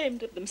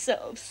ashamed of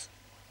themselves.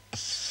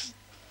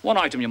 One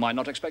item you might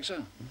not expect,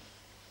 sir.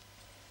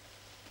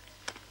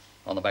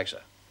 On the back,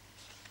 sir.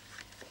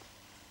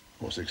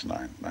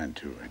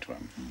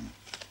 4699281.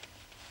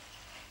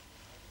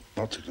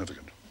 Not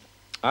significant.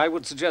 I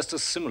would suggest a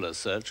similar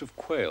search of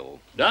Quayle.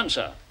 Done,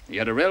 sir. He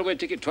had a railway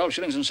ticket, 12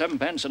 shillings and 7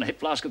 pence, and a hip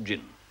flask of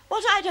gin.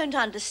 What I don't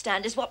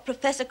understand is what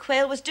Professor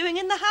Quayle was doing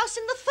in the house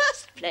in the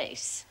first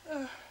place.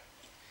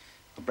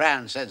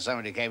 Brown said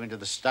somebody came into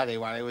the study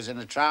while he was in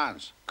a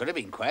trance. Could have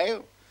been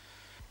Quayle.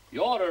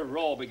 You're a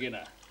raw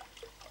beginner.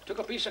 Took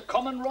a piece of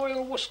common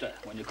Royal Worcester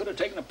when you could have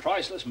taken a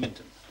priceless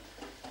Minton.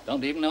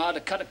 Don't even know how to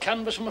cut a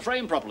canvas from a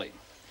frame properly.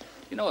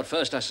 You know, at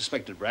first I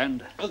suspected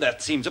Brand. Well,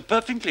 that seems a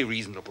perfectly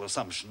reasonable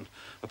assumption.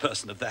 A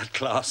person of that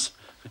class.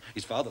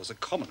 His father was a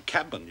common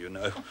cabman, you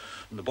know,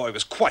 and the boy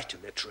was quite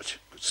illiterate.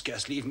 Could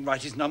scarcely even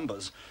write his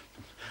numbers.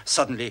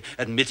 Suddenly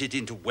admitted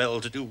into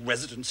well-to-do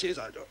residences.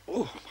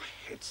 Oh, my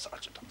head,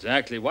 Sergeant.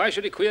 Exactly. Why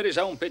should he queer his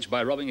own pitch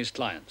by robbing his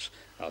clients?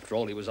 After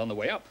all, he was on the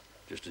way up,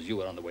 just as you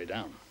were on the way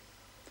down.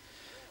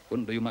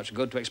 Wouldn't do you much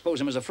good to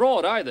expose him as a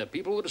fraud, either.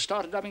 People would have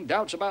started having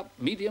doubts about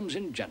mediums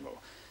in general.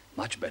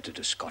 Much better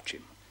to scotch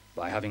him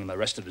by having him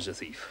arrested as a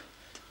thief.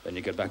 Then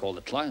you get back all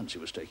the clients he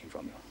was taking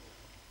from you.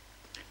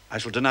 I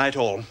shall deny it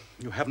all.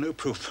 You have no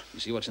proof. You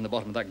see what's in the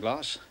bottom of that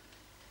glass?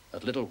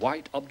 That little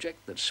white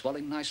object that's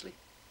swelling nicely?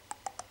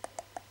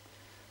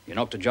 You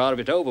knocked a jar of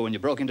it over when you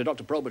broke into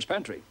Dr. Probert's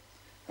pantry.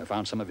 I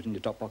found some of it in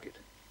your top pocket.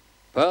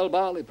 Pearl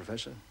barley,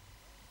 Professor.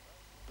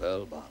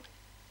 Pearl barley.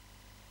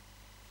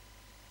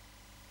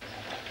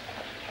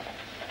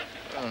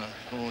 Oh,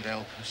 Lord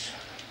help us.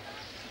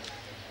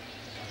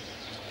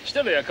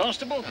 Still here,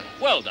 Constable.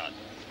 Well done.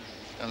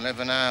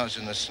 11 hours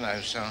in the snow,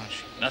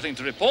 Sarge. Nothing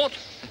to report?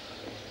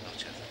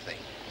 Not a thing.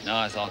 No,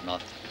 I thought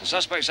not. The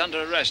suspect's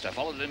under arrest. I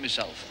followed him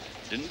myself.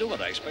 Didn't do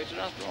what I expected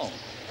after all.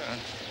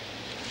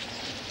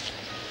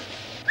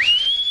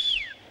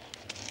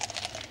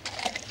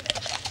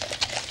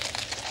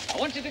 I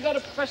want you to go to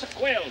Professor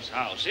Quayle's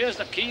house. Here's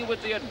the key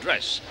with the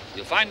address.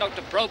 You'll find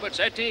Dr. Probert's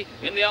Etty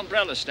in the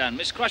umbrella stand.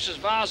 Miss Crusher's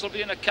vase will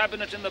be in a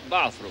cabinet in the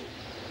bathroom.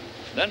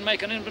 Then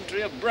make an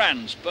inventory of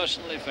Brand's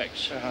personal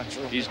effects.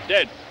 He's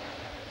dead.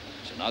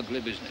 It's an ugly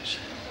business.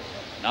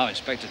 Now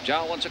Inspector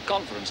Jow wants a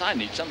conference. I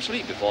need some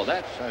sleep before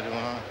that. So do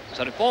I.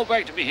 So report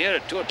back to be here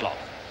at 2 o'clock.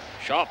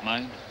 Sharp,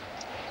 mind.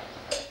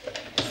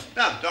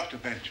 Now, Dr.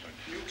 Benjamin,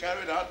 you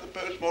carried out the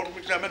post-mortem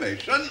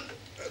examination.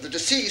 The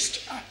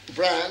deceased,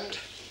 Brand,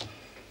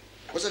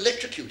 was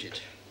electrocuted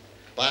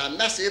by a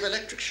massive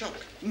electric shock.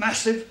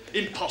 Massive?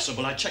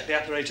 Impossible. I checked the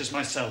apparatus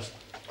myself.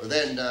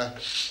 Then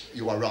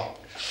you are wrong.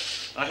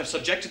 I have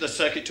subjected the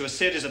circuit to a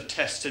series of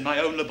tests in my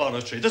own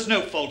laboratory. There's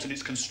no fault in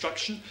its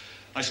construction.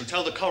 I shall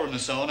tell the coroner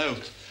so on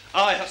oath.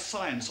 I have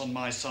science on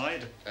my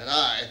side. And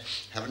I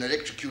have an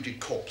electrocuted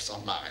corpse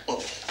on mine.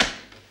 Oh.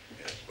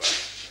 Yes, well,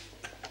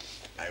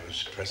 I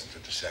was present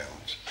at the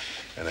seance,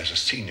 and as a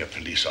senior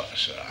police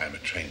officer, I am a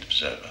trained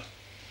observer.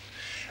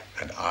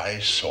 And I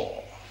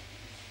saw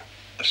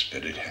a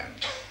spirit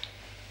hand.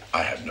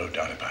 I have no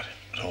doubt about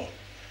it at all.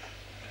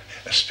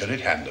 A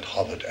spirit hand that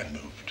hovered and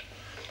moved.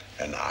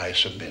 And I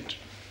submit.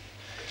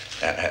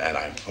 And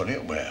I'm fully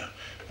aware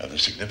of the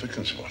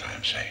significance of what I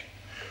am saying.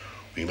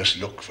 We must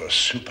look for a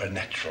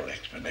supernatural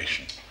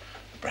explanation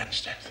of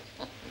Brand's death.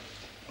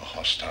 A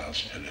hostile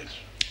spirit.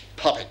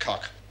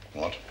 Poppycock.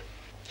 What?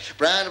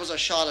 Brand was a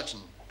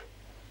charlatan.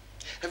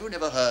 Have you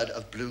never heard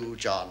of Blue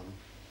John?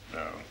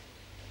 No.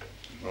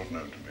 Not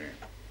known to me.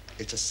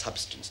 It's a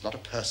substance, not a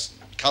person.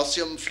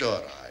 Calcium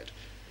fluoride.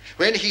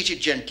 When heated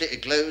gently,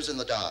 it glows in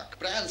the dark.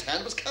 Brand's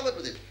hand was covered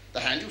with it. The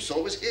hand you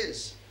saw was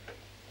his.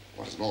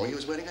 What is more, he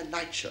was wearing a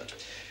nightshirt,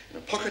 in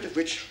a pocket of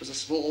which was a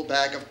small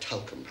bag of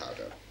talcum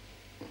powder.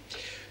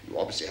 You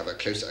obviously have a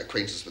closer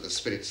acquaintance with the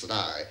spirits than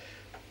I,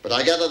 but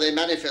I gather they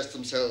manifest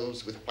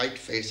themselves with white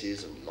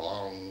faces and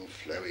long,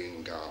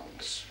 flowing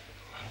garments.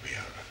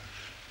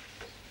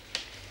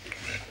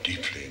 We're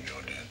deeply in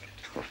your debt.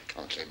 Oh, I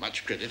can't claim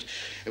much credit.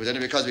 It was only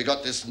because we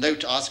got this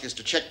note asking us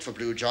to check for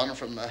Blue John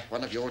from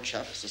one of your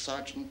chaps, the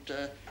Sergeant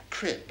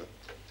Cribb.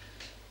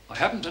 I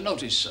happened to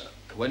notice, sir,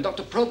 when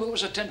Dr. Probert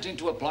was attempting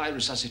to apply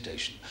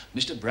resuscitation,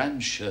 Mr.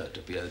 Brand's shirt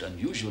appeared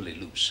unusually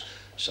loose,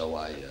 so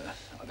I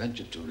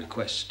ventured to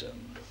request...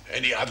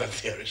 Any other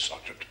theories,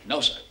 Sergeant?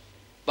 No, sir.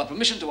 But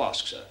permission to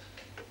ask, sir.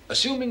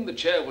 Assuming the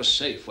chair was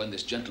safe when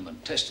this gentleman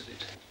tested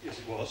it... Yes,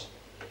 it was.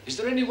 Is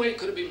there any way it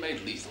could have been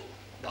made lethal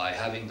by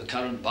having the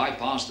current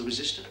bypass the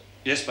resistor?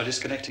 Yes, by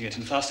disconnecting it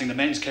and fastening the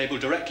mains cable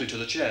directly to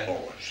the chair.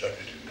 Oh,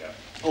 certainly didn't have.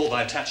 Or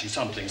by attaching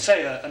something,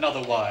 say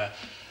another wire,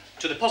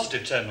 to the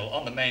positive terminal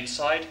on the main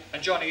side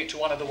and joining it to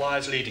one of the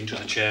wires leading to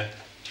the chair.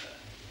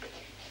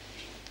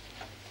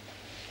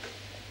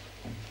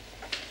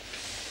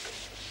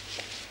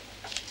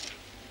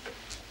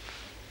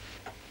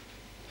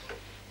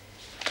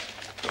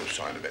 No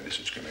sign of any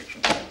such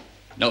connection.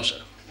 No,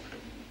 sir.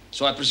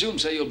 So I presume,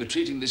 sir, you'll be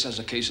treating this as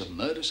a case of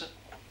murder, sir?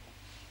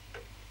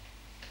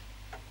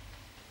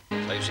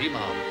 So you see,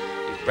 ma'am,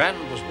 if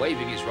Brand was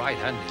waving his right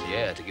hand in the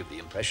air to give the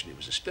impression he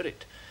was a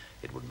spirit,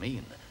 it would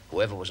mean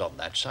whoever was on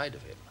that side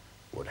of him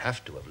would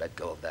have to have let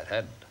go of that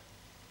hand.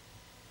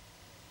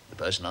 The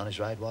person on his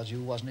right was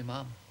you, wasn't he,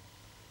 ma'am?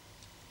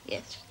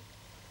 Yes.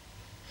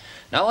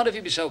 Now, what if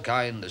you be so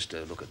kind as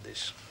to look at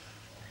this?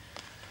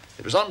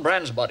 It was on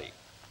Brand's body.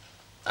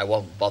 I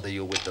won't bother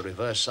you with the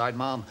reverse side,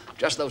 ma'am.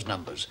 Just those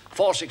numbers,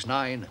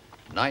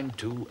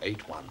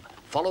 469-9281,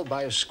 followed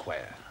by a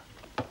square.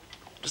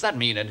 Does that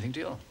mean anything to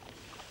you?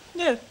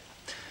 No.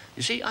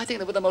 You see, I think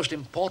they were the most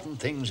important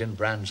things in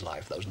Brand's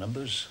life, those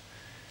numbers.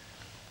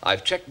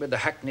 I've checked with the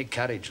Hackney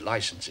Carriage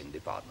Licensing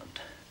Department.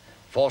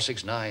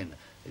 469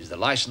 is the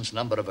license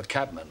number of a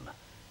cabman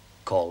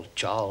called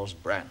Charles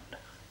Brand.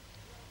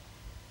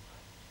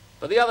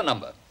 But the other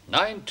number,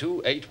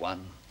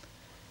 9281,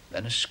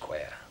 then a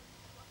square.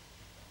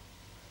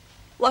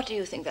 What do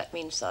you think that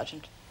means,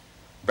 Sergeant?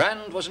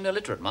 Brand was an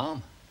illiterate,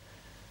 ma'am.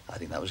 I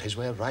think that was his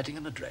way of writing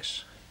an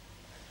address.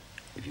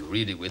 If you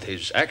read it with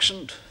his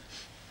accent,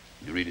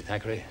 you read it,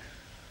 Thackeray?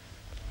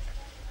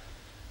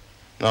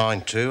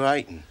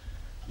 9280.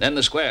 Then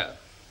the square.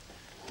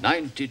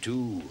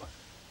 92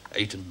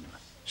 Ayton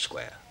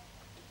Square.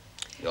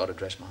 Your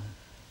address, ma'am?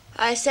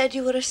 I said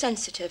you were a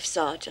sensitive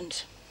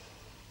sergeant.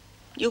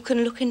 You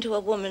can look into a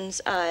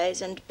woman's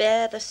eyes and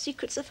bear the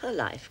secrets of her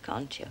life,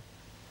 can't you?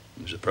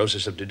 It was a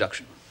process of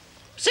deduction.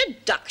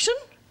 Seduction?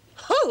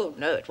 Oh,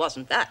 no, it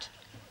wasn't that.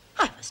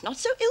 I was not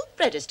so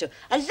ill-bred as to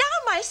allow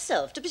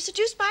myself to be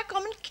seduced by a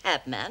common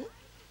cabman.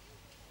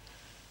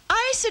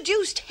 I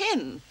seduced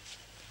him.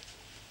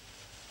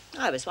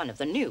 I was one of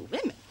the new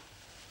women.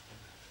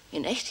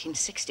 In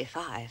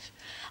 1865,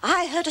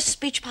 I heard a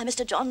speech by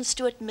Mr. John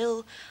Stuart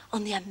Mill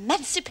on the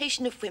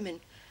emancipation of women,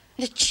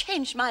 and it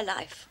changed my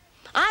life.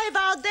 I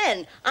vowed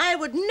then I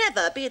would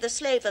never be the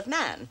slave of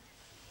man.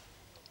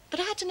 But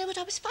I had to know what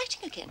I was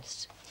fighting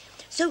against.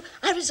 So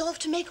I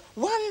resolved to make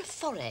one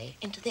foray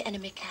into the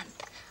enemy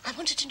camp. I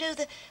wanted to know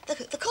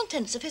the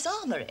contents of his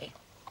armory,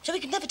 so he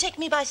could never take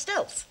me by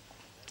stealth.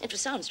 It was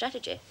sound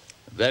strategy.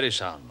 Very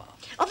sound, Ma'am.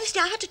 Obviously,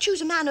 I had to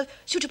choose a man of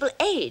suitable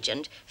age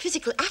and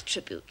physical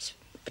attributes,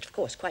 but of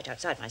course quite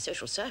outside my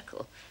social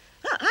circle.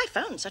 Well, I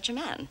found such a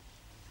man.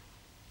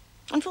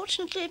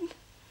 Unfortunately,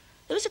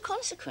 there was a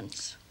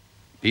consequence.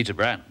 Peter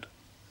Brand.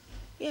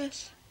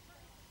 Yes.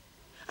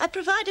 I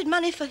provided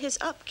money for his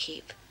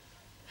upkeep,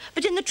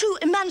 but in the true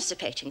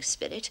emancipating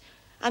spirit,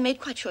 I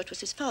made quite sure it was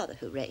his father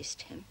who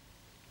raised him.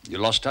 You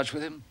lost touch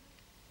with him?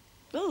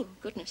 Oh,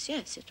 goodness,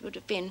 yes. It would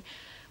have been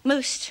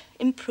most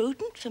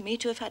imprudent for me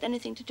to have had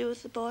anything to do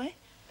with the boy.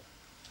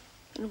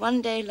 And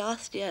one day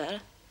last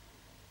year,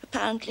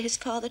 apparently his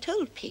father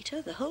told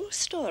Peter the whole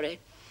story.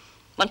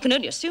 One can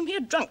only assume he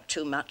had drunk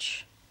too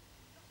much.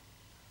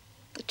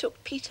 It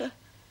took Peter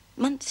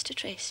months to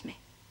trace me.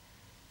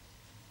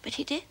 But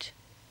he did.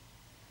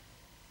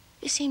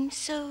 He seemed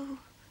so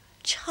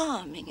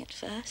charming at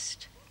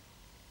first.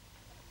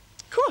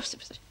 Of course, it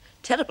was a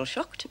terrible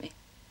shock to me.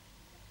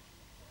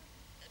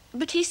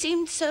 But he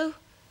seemed so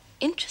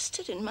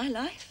interested in my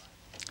life.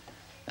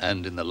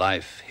 And in the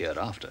life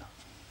hereafter.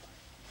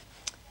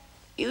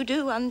 You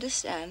do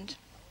understand.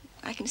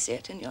 I can see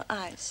it in your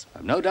eyes.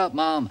 I've no doubt,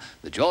 Ma'am,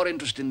 that your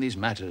interest in these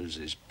matters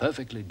is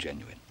perfectly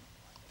genuine.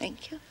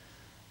 Thank you.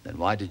 Then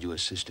why did you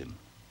assist him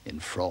in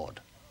fraud?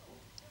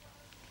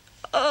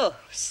 Oh,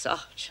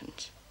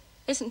 Sergeant,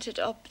 isn't it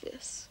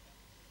obvious?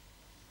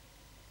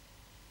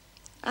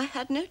 I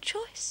had no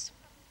choice.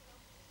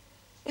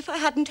 If I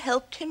hadn't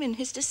helped him in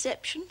his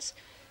deceptions,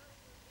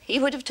 he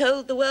would have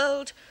told the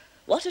world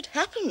what had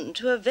happened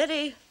to a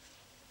very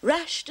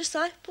rash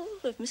disciple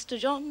of Mr.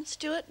 John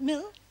Stuart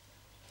Mill.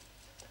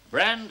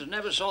 Brand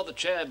never saw the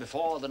chair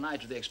before the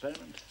night of the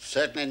experiment?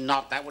 Certainly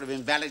not. That would have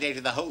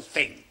invalidated the whole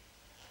thing.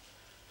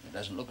 It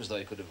doesn't look as though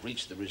he could have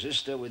reached the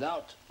resistor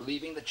without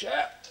leaving the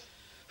chair.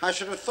 I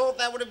should have thought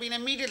that would have been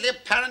immediately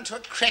apparent to a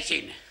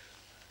cretin.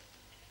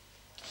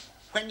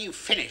 When you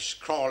finish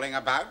crawling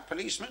about,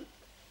 policeman?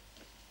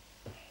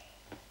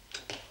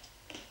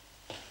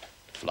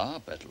 Flower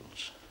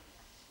petals.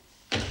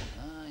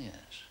 Ah,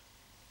 yes.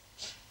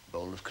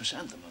 Bowl of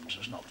chrysanthemums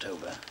was knocked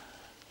over.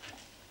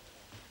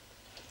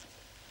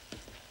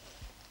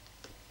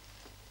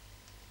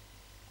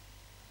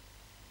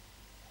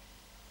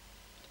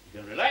 You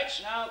can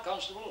relax now,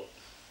 Constable.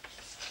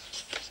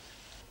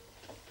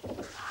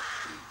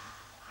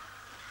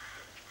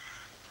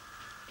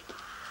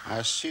 I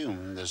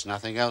assume there's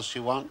nothing else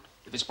you want?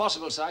 If it's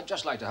possible, sir, I'd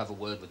just like to have a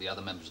word with the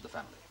other members of the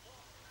family.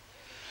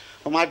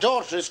 Well, my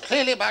daughter is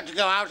clearly about to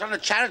go out on a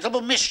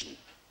charitable mission.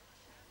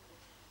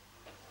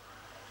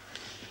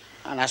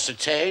 And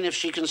ascertain if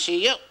she can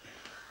see you.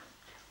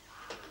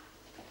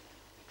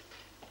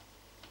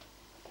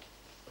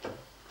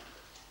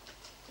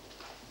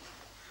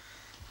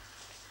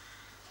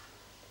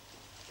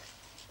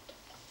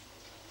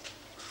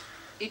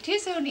 It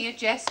is only a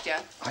gesture.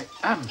 I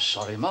am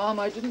sorry, Ma'am,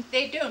 I didn't...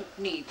 They don't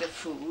need the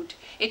food.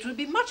 It would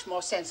be much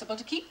more sensible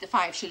to keep the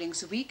 5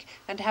 shillings a week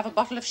than to have a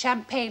bottle of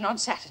champagne on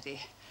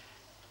Saturday.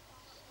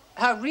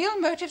 Her real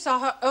motives are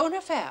her own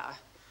affair.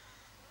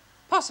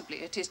 Possibly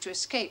it is to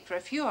escape for a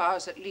few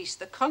hours at least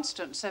the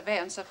constant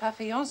surveillance of her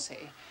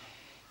fiancé.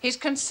 His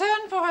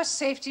concern for her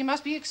safety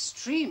must be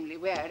extremely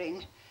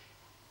wearing.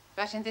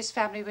 But in this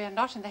family we are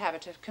not in the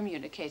habit of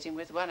communicating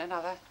with one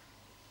another.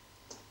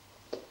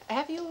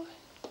 Have you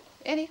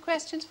any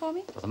questions for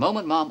me? For the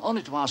moment, Ma'am,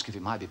 only to ask if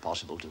it might be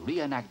possible to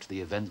reenact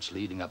the events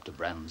leading up to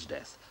Brand's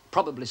death,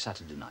 probably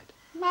Saturday night.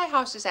 My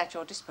house is at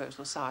your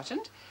disposal,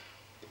 Sergeant.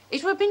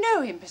 It will be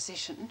no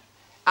imposition.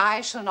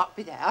 I shall not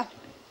be there.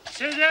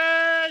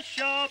 Scissors,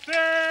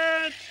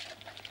 sharpen!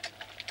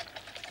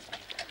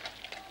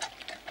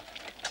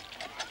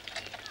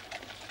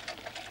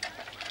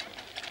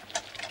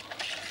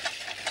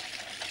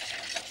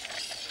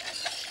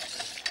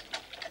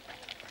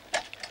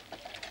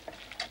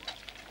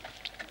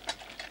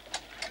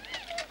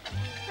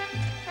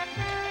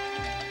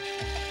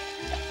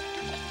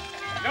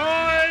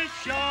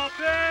 Knife,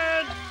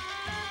 sharpen!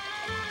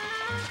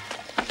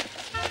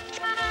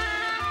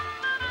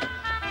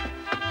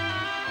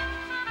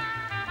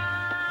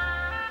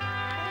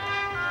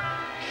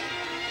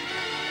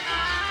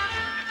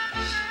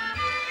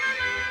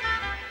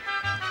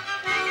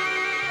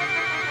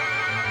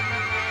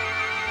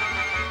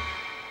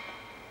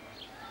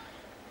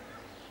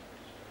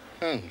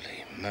 Holy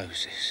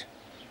Moses.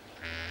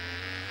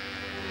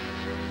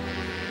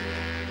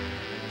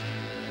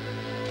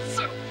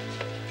 So,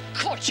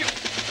 caught you.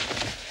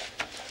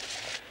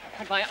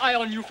 Had my eye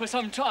on you for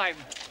some time.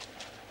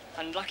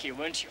 Unlucky,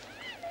 weren't you?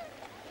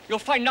 You'll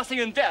find nothing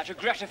in there to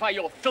gratify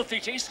your filthy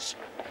tastes.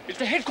 It's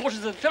the headquarters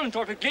of the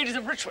philanthropic ladies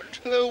of Richmond.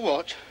 Hello,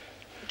 what?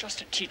 Just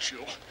to teach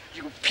you,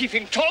 you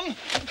peeping Tom.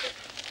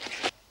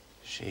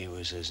 She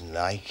was as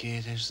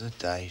naked as the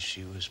day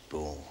she was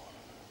born.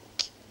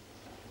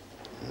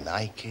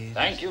 Naked.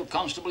 Thank you,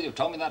 Constable. You've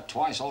told me that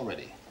twice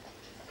already.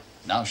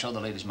 Now show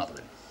the lady's mother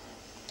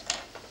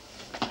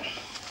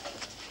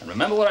in. And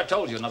remember what I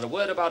told you, not a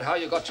word about how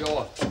you got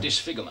your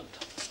disfigurement.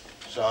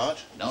 Sarge?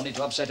 No need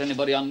to upset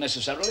anybody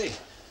unnecessarily.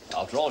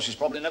 After all, she's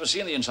probably never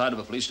seen the inside of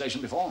a police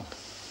station before.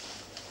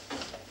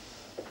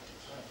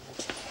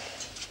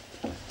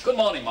 Good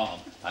morning, Mom.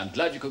 I'm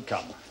glad you could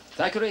come.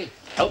 Thackeray,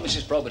 help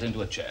Mrs. Probert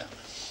into a chair.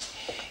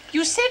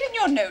 You said in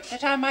your note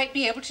that I might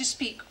be able to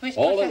speak with...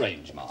 All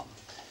arranged, Mom.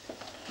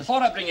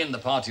 Before I bring in the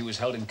party who is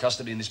held in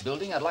custody in this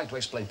building, I'd like to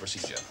explain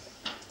procedure.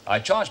 I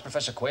charged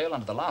Professor Quayle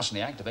under the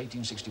Larceny Act of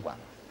 1861.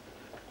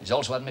 He's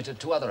also admitted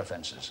 2 other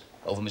offences,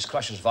 over Miss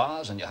Crush's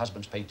vase and your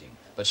husband's painting.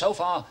 But so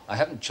far, I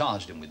haven't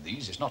charged him with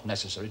these. It's not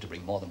necessary to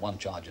bring more than 1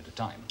 charge at a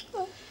time.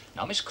 Oh.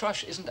 Now, Miss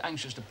Crush isn't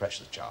anxious to press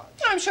the charge.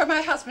 I'm sure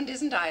my husband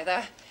isn't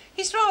either.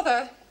 He's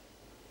rather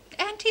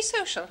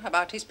antisocial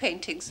about his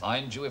paintings.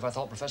 Mind you, if I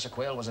thought Professor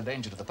Quayle was a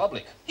danger to the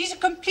public. He's a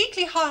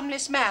completely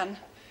harmless man.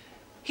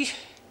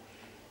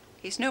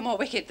 He's no more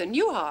wicked than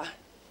you are.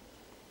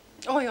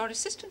 Or your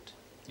assistant.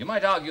 You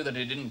might argue that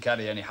he didn't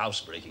carry any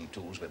housebreaking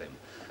tools with him.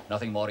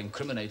 Nothing more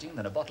incriminating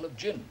than a bottle of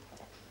gin.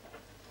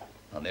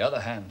 On the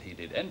other hand, he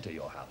did enter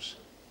your house.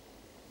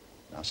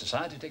 Now,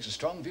 society takes a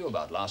strong view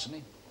about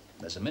larceny.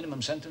 There's a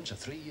minimum sentence of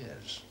 3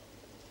 years.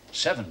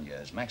 7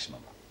 years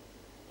maximum.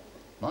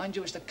 Mind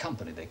you, it's the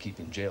company they keep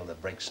in jail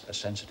that breaks a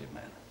sensitive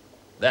man.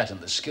 That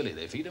and the skilly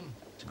they feed him.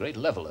 It's a great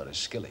leveler, is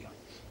skilly.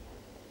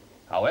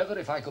 However,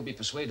 if I could be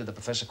persuaded that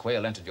Professor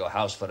Quayle entered your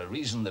house for a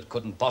reason that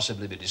couldn't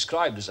possibly be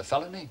described as a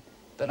felony,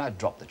 then I'd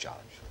drop the charge.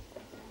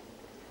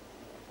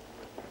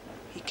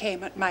 He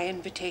came at my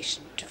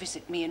invitation to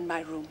visit me in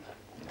my room.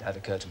 It had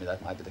occurred to me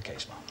that might be the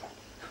case, Mom.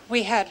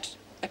 We had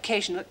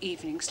occasional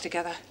evenings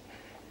together.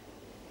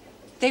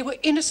 They were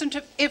innocent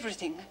of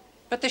everything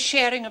but the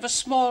sharing of a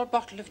small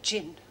bottle of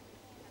gin.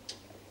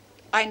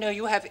 I know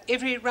you have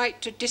every right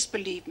to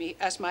disbelieve me,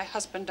 as my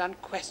husband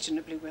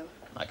unquestionably will.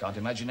 I can't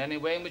imagine any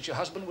way in which your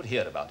husband would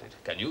hear about it.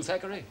 Can you,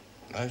 Thackeray?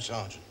 No,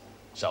 Sergeant.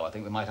 So I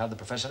think we might have the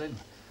Professor in.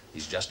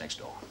 He's just next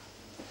door.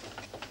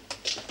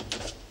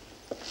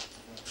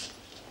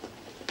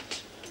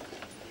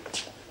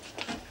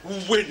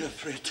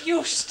 Winifred!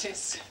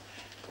 Eustace!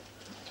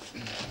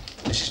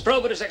 Mrs.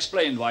 Probert has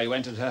explained why you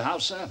entered her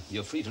house, sir.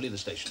 You're free to leave the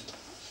station.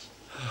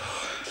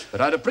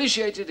 But I'd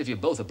appreciate it if you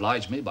both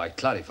oblige me by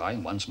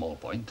clarifying one small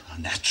point.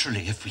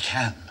 Naturally, if we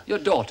can. Your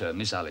daughter,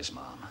 Miss Alice,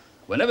 ma'am,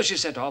 whenever she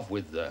set off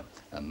with a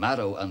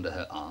marrow under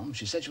her arm,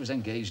 she said she was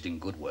engaged in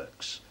good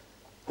works.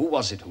 Who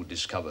was it who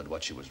discovered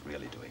what she was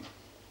really doing?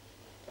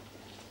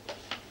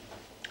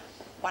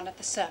 One of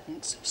the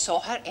servants saw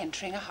her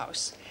entering a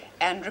house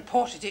and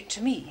reported it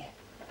to me.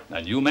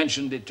 And you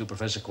mentioned it to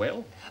Professor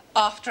Quayle?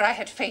 After I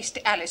had faced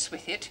Alice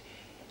with it,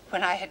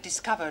 when I had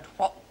discovered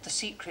what the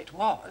secret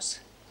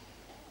was.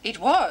 It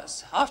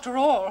was, after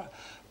all,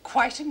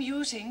 quite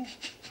amusing.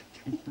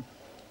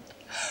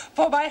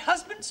 For my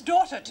husband's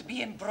daughter to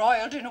be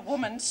embroiled in a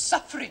woman's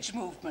suffrage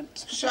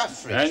movement.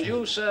 Suffrage? And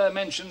you, sir,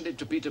 mentioned it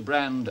to Peter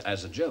Brand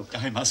as a joke.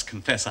 I must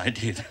confess I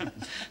did.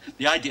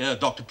 The idea of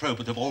Dr.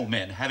 Probert, of all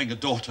men, having a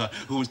daughter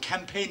who was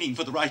campaigning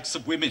for the rights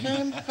of women.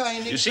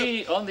 Campaigning? You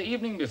see, on the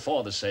evening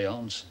before the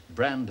séance,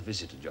 Brand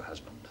visited your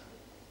husband.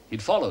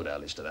 He'd followed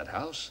Alice to that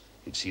house.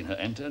 He'd seen her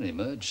enter and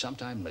emerge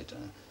sometime later.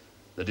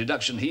 The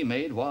deduction he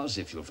made was,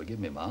 if you'll forgive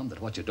me, ma'am,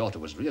 that what your daughter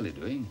was really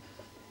doing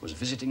was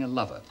visiting a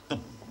lover. The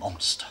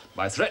monster.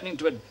 By threatening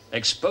to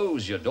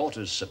expose your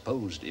daughter's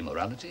supposed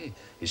immorality,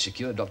 he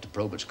secured Dr.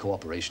 Probert's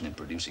cooperation in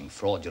producing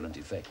fraudulent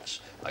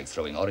effects, like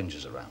throwing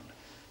oranges around.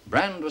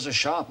 Brand was a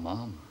sharp,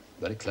 ma'am.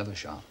 Very clever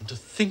sharp. And to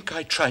think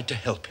I tried to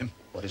help him.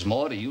 What is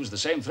more, he used the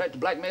same threat to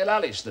blackmail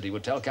Alice that he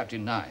would tell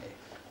Captain Nye.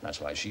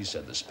 That's why she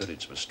said the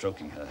spirits were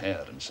stroking her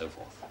hair and so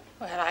forth.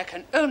 Well, I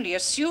can only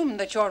assume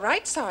that you're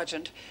right,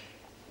 Sergeant.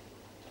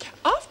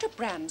 After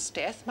Brand's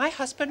death, my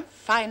husband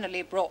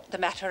finally brought the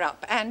matter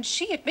up, and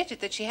she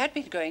admitted that she had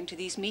been going to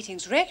these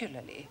meetings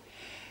regularly.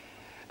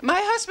 My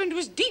husband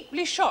was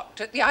deeply shocked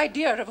at the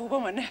idea of a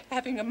woman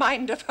having a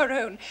mind of her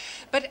own,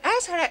 but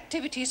as her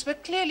activities were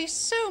clearly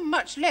so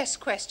much less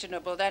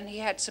questionable than he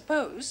had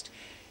supposed,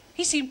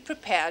 he seemed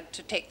prepared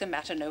to take the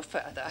matter no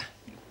further.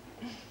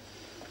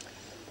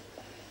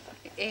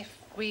 If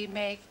we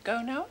may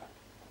go now?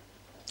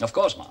 Of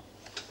course, ma'am.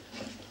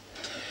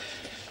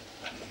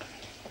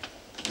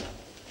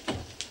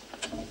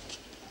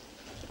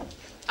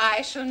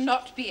 I shall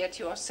not be at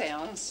your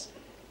séance,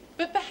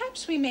 but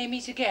perhaps we may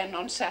meet again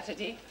on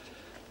Saturday.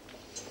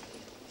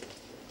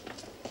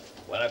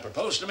 Well, I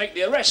propose to make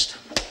the arrest.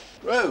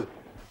 Rowe.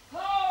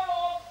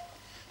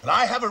 And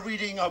I have a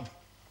reading of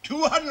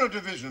 200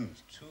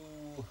 divisions.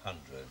 200.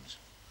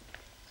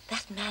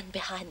 That man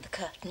behind the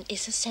curtain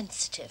is a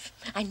sensitive.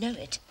 I know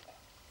it.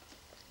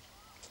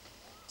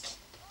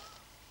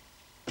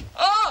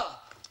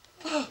 Ah!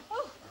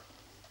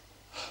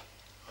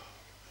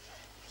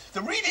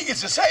 The reading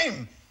is the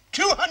same.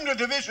 200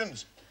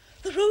 divisions.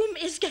 The room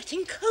is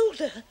getting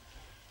colder.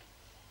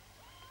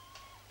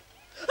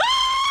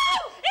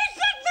 Oh! It's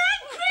that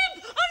man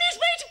Cribb on his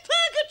way to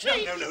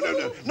purgatory!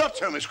 No. Not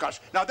so, Miss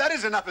Crush. Now, that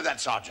is enough of that,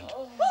 Sergeant.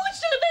 Oh, it's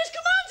still a base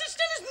command. It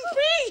still isn't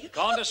free.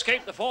 Can't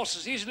escape the force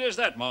as easily as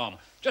that, ma'am.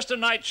 Just a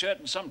nightshirt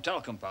and some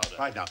talcum powder.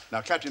 Right now.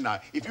 Now, Captain,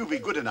 now, if you'll be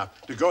good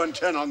enough to go and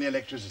turn on the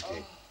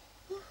electricity.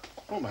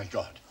 Oh, my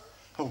God.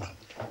 Hold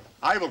on.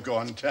 I will go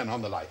and turn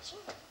on the lights.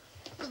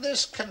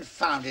 This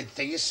confounded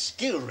thing is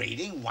still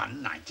reading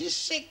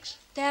 196.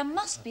 There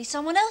must be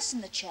someone else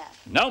in the chair.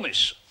 No,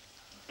 miss.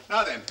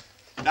 Now then,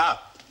 now,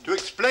 to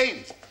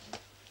explain.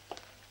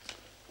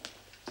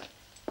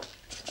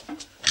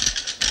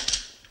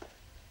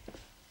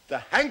 The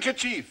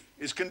handkerchief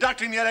is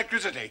conducting the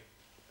electricity.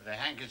 The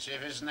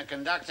handkerchief isn't a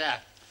conductor.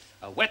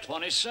 A wet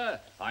one is, sir.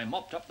 I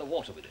mopped up the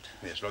water with it.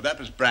 Yes, well, that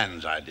was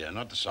Brand's idea,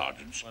 not the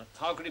sergeant's. Well,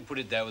 how could he put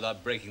it there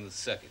without breaking the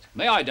circuit?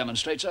 May I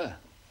demonstrate, sir?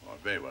 Oh,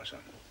 very well, sir.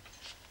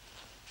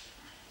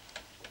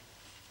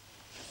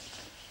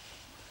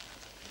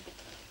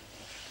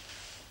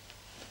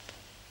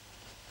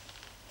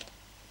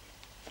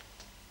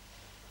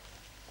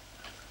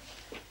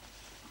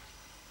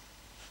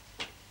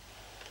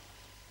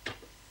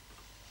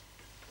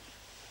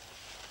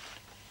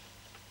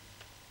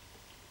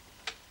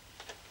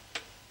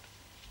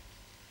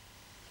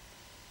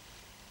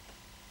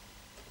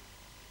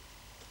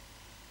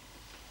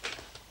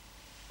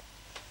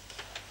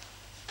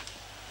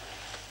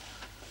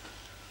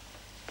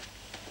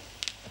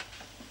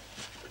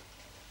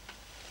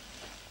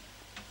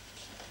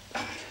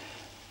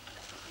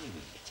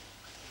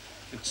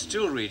 It's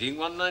still reading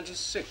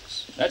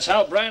 196. That's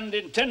how Brand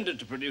intended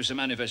to produce a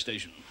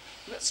manifestation.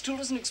 That still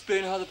doesn't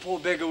explain how the poor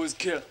beggar was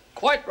killed.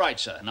 Quite right,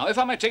 sir. Now, if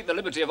I may take the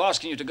liberty of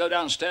asking you to go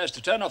downstairs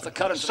to turn off the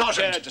current of the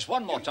chair just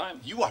one more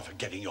time. You are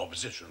forgetting your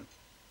position.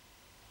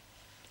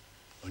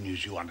 Only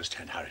as you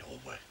understand how it all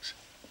works.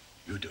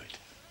 You do it.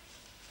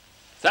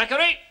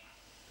 Thackery!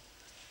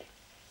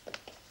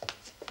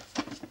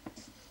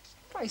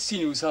 Have I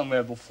seen you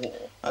somewhere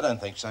before? I don't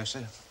think so,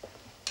 sir.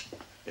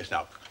 Yes,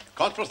 now,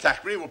 Constable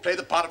Thackery will play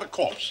the part of a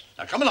corpse.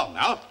 Now, come along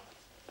now.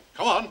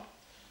 Come on.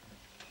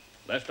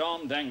 Left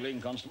arm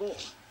dangling, Constable.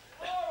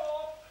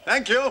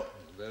 Thank you.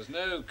 There's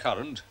no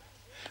current.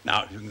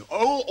 Now, you can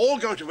all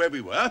go to where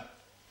we were.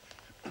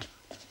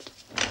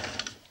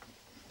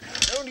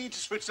 No need to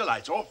switch the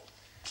lights off.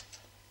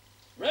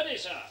 Ready,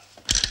 sir.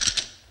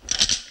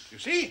 You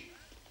see?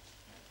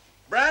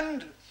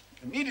 Brand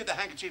needed the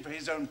handkerchief for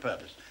his own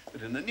purpose,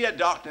 but in the near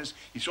darkness,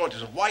 he saw it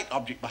as a white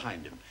object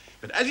behind him.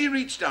 But as he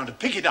reached down to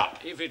pick it up...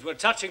 If it were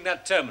touching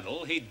that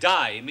terminal, he'd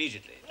die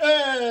immediately.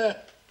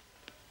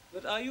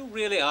 But are you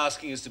really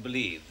asking us to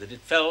believe that it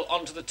fell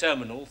onto the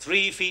terminal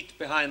 3 feet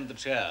behind the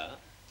chair?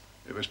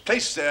 It was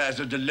placed there as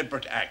a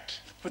deliberate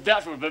act. But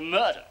that would have been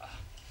murder.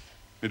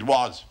 It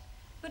was.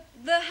 But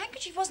the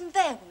handkerchief wasn't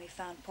there when we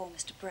found poor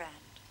Mr. Brand.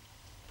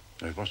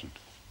 No, it wasn't.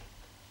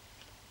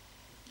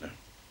 No.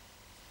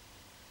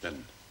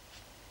 Then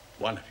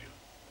one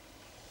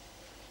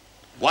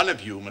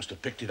of you must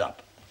have picked it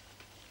up.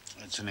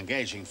 It's an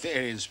engaging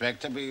theory,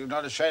 Inspector, but you've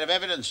not a shred of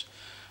evidence.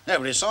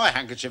 Nobody saw a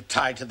handkerchief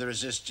tied to the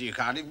resistor. You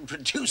can't even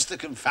produce the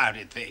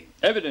confounded thing.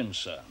 Evidence,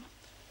 sir.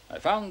 I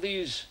found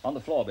these on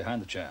the floor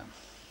behind the chair.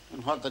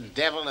 And what the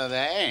devil are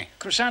they?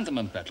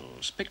 Chrysanthemum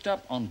petals, picked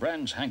up on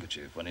Brand's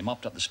handkerchief when he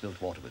mopped up the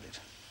spilt water with it.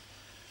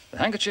 The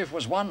handkerchief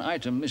was one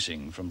item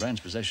missing from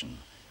Brand's possession.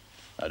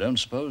 I don't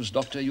suppose,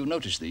 Doctor, you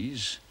noticed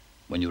these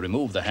when you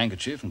removed the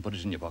handkerchief and put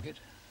it in your pocket?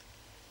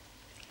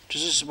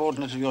 Does a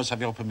subordinate of yours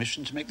have your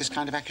permission to make this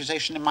kind of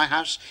accusation in my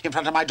house, in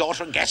front of my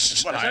daughter and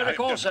guests? Well, as I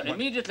recall, sir,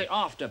 immediately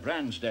after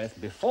Brand's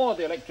death, before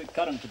the electric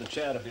current to the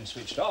chair had been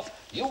switched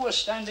off, you were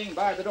standing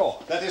by the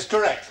door. That is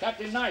correct.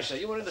 Captain Nicer,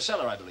 you were in the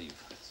cellar, I believe.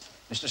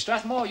 Mr.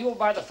 Strathmore, you were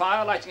by the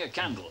fire lighting a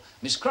candle.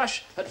 Miss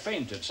Crush had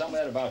fainted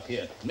somewhere about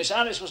here. Miss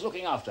Alice was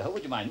looking after her.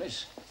 Would you mind,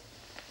 miss?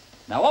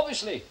 Now,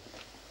 obviously,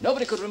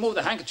 nobody could remove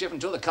the handkerchief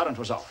until the current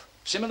was off.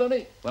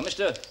 Similarly, when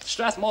Mr.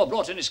 Strathmore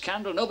brought in his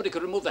candle, nobody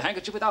could remove the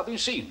handkerchief without being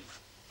seen.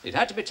 It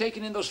had to be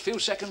taken in those few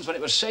seconds when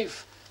it was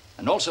safe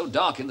and also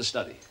dark in the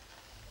study.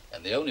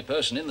 And the only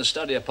person in the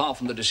study apart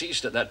from the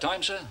deceased at that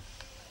time, sir?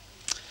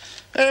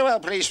 Very well,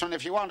 policeman.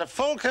 If you want a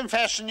full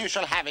confession, you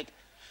shall have it.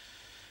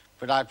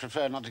 But I'd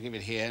prefer not to give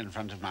it here in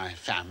front of my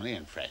family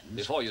and friends.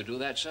 Before you do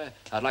that, sir,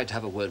 I'd like to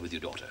have a word with your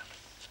daughter.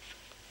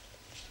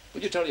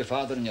 Would you tell your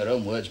father in your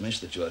own words, miss,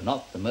 that you are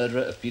not the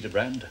murderer of Peter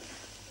Brand?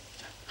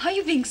 Are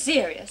you being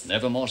serious?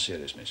 Never more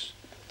serious, miss.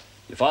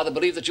 Your father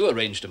believed that you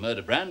arranged to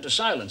murder Brand to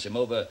silence him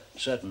over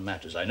certain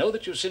matters. I know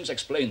that you've since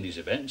explained these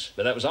events,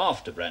 but that was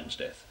after Brand's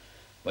death.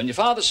 When your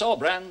father saw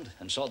Brand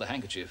and saw the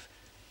handkerchief,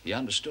 he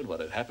understood what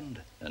had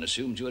happened and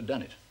assumed you had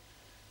done it.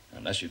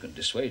 Unless you can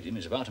dissuade him,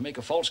 he's about to make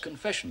a false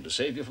confession to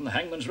save you from the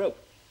hangman's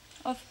rope.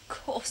 Of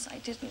course I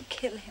didn't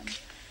kill him.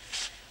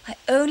 I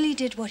only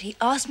did what he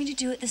asked me to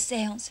do at the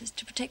seances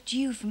to protect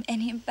you from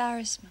any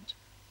embarrassment.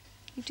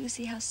 You do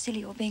see how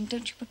silly you're being,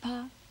 don't you,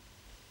 Papa?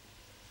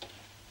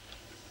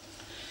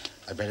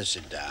 I'd better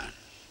sit down.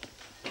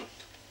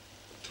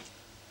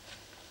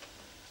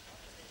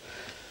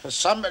 Well,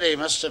 somebody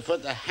must have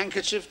put the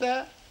handkerchief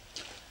there.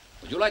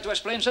 Would you like to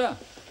explain, sir?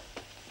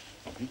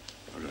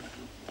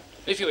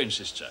 If you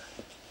insist, sir.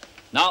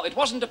 Now, it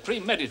wasn't a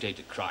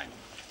premeditated crime.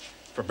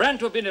 For Brand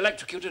to have been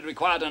electrocuted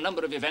required a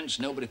number of events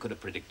nobody could have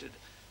predicted.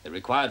 It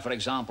required, for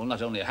example,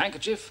 not only a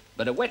handkerchief,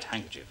 but a wet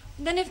handkerchief.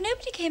 Then if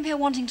nobody came here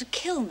wanting to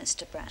kill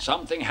Mr. Brand...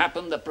 Something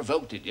happened that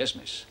provoked it, yes,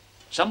 miss.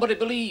 Somebody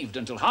believed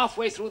until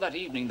halfway through that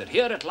evening that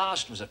here at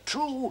last was a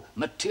true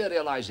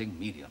materializing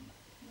medium.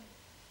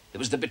 It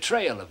was the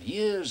betrayal of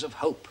years of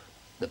hope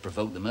that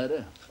provoked the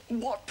murder.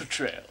 What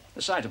betrayal?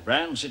 The sight of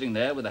Brand sitting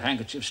there with a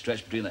handkerchief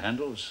stretched between the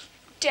handles.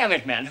 Damn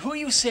it, man, who are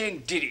you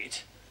saying did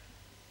it?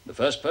 The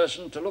first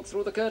person to look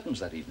through the curtains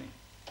that evening.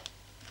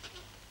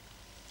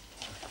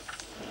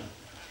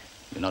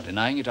 You're not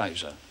denying it, are you,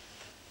 sir?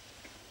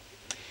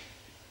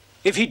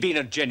 If he'd been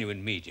a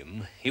genuine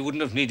medium, he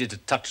wouldn't have needed to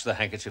touch the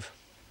handkerchief.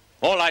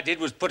 All I did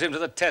was put him to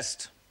the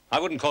test. I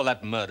wouldn't call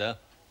that murder.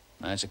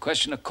 Now, it's a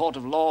question a court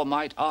of law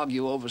might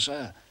argue over,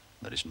 sir.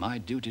 But it's my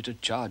duty to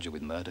charge you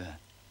with murder.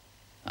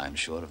 I'm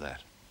sure of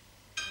that.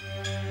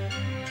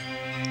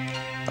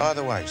 By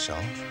the way,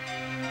 Sarge,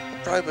 the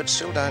Proberts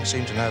still don't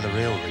seem to know the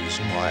real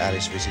reason why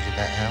Alice visited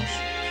that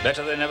house.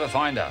 Better they never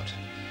find out.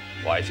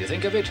 Why, if you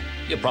think of it,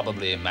 you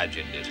probably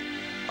imagined it.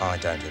 I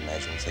don't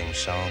imagine things,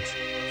 Sarge.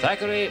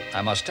 Thackeray,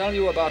 I must tell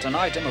you about an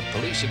item of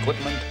police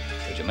equipment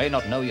that you may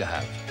not know you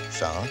have.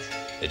 Sarge?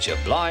 It's your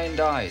blind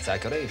eye,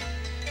 Thackeray.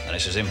 And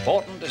it's as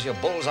important as your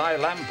bullseye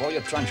lamp or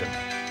your truncheon.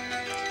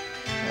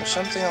 Well,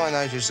 something I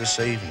noticed this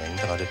evening,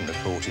 but I didn't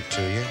report it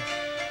to you.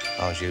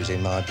 I was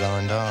using my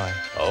blind eye.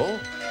 Oh?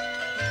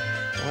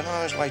 When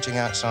I was waiting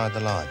outside the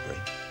library,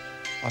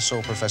 I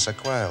saw Professor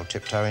Quayle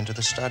tiptoe into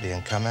the study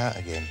and come out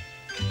again.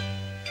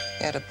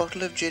 He had a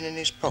bottle of gin in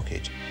his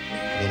pocket,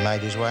 and he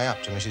made his way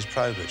up to Mrs.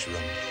 Probert's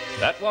room.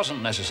 That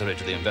wasn't necessary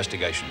to the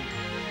investigation.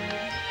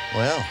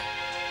 Well,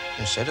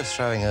 instead of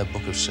throwing her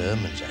book of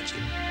sermons at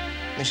him,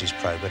 Mrs.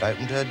 Probert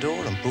opened her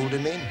door and pulled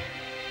him in.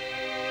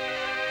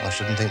 I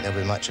shouldn't think there'll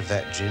be much of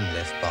that gin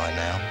left by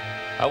now.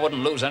 I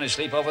wouldn't lose any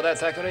sleep over that,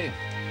 Thackeray.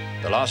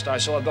 The last I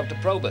saw of Dr.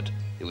 Probert,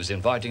 he was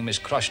inviting Miss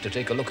Crush to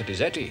take a look at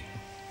his Etty.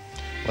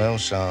 Well,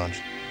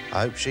 Sarge,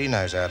 I hope she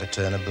knows how to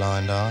turn a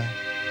blind eye.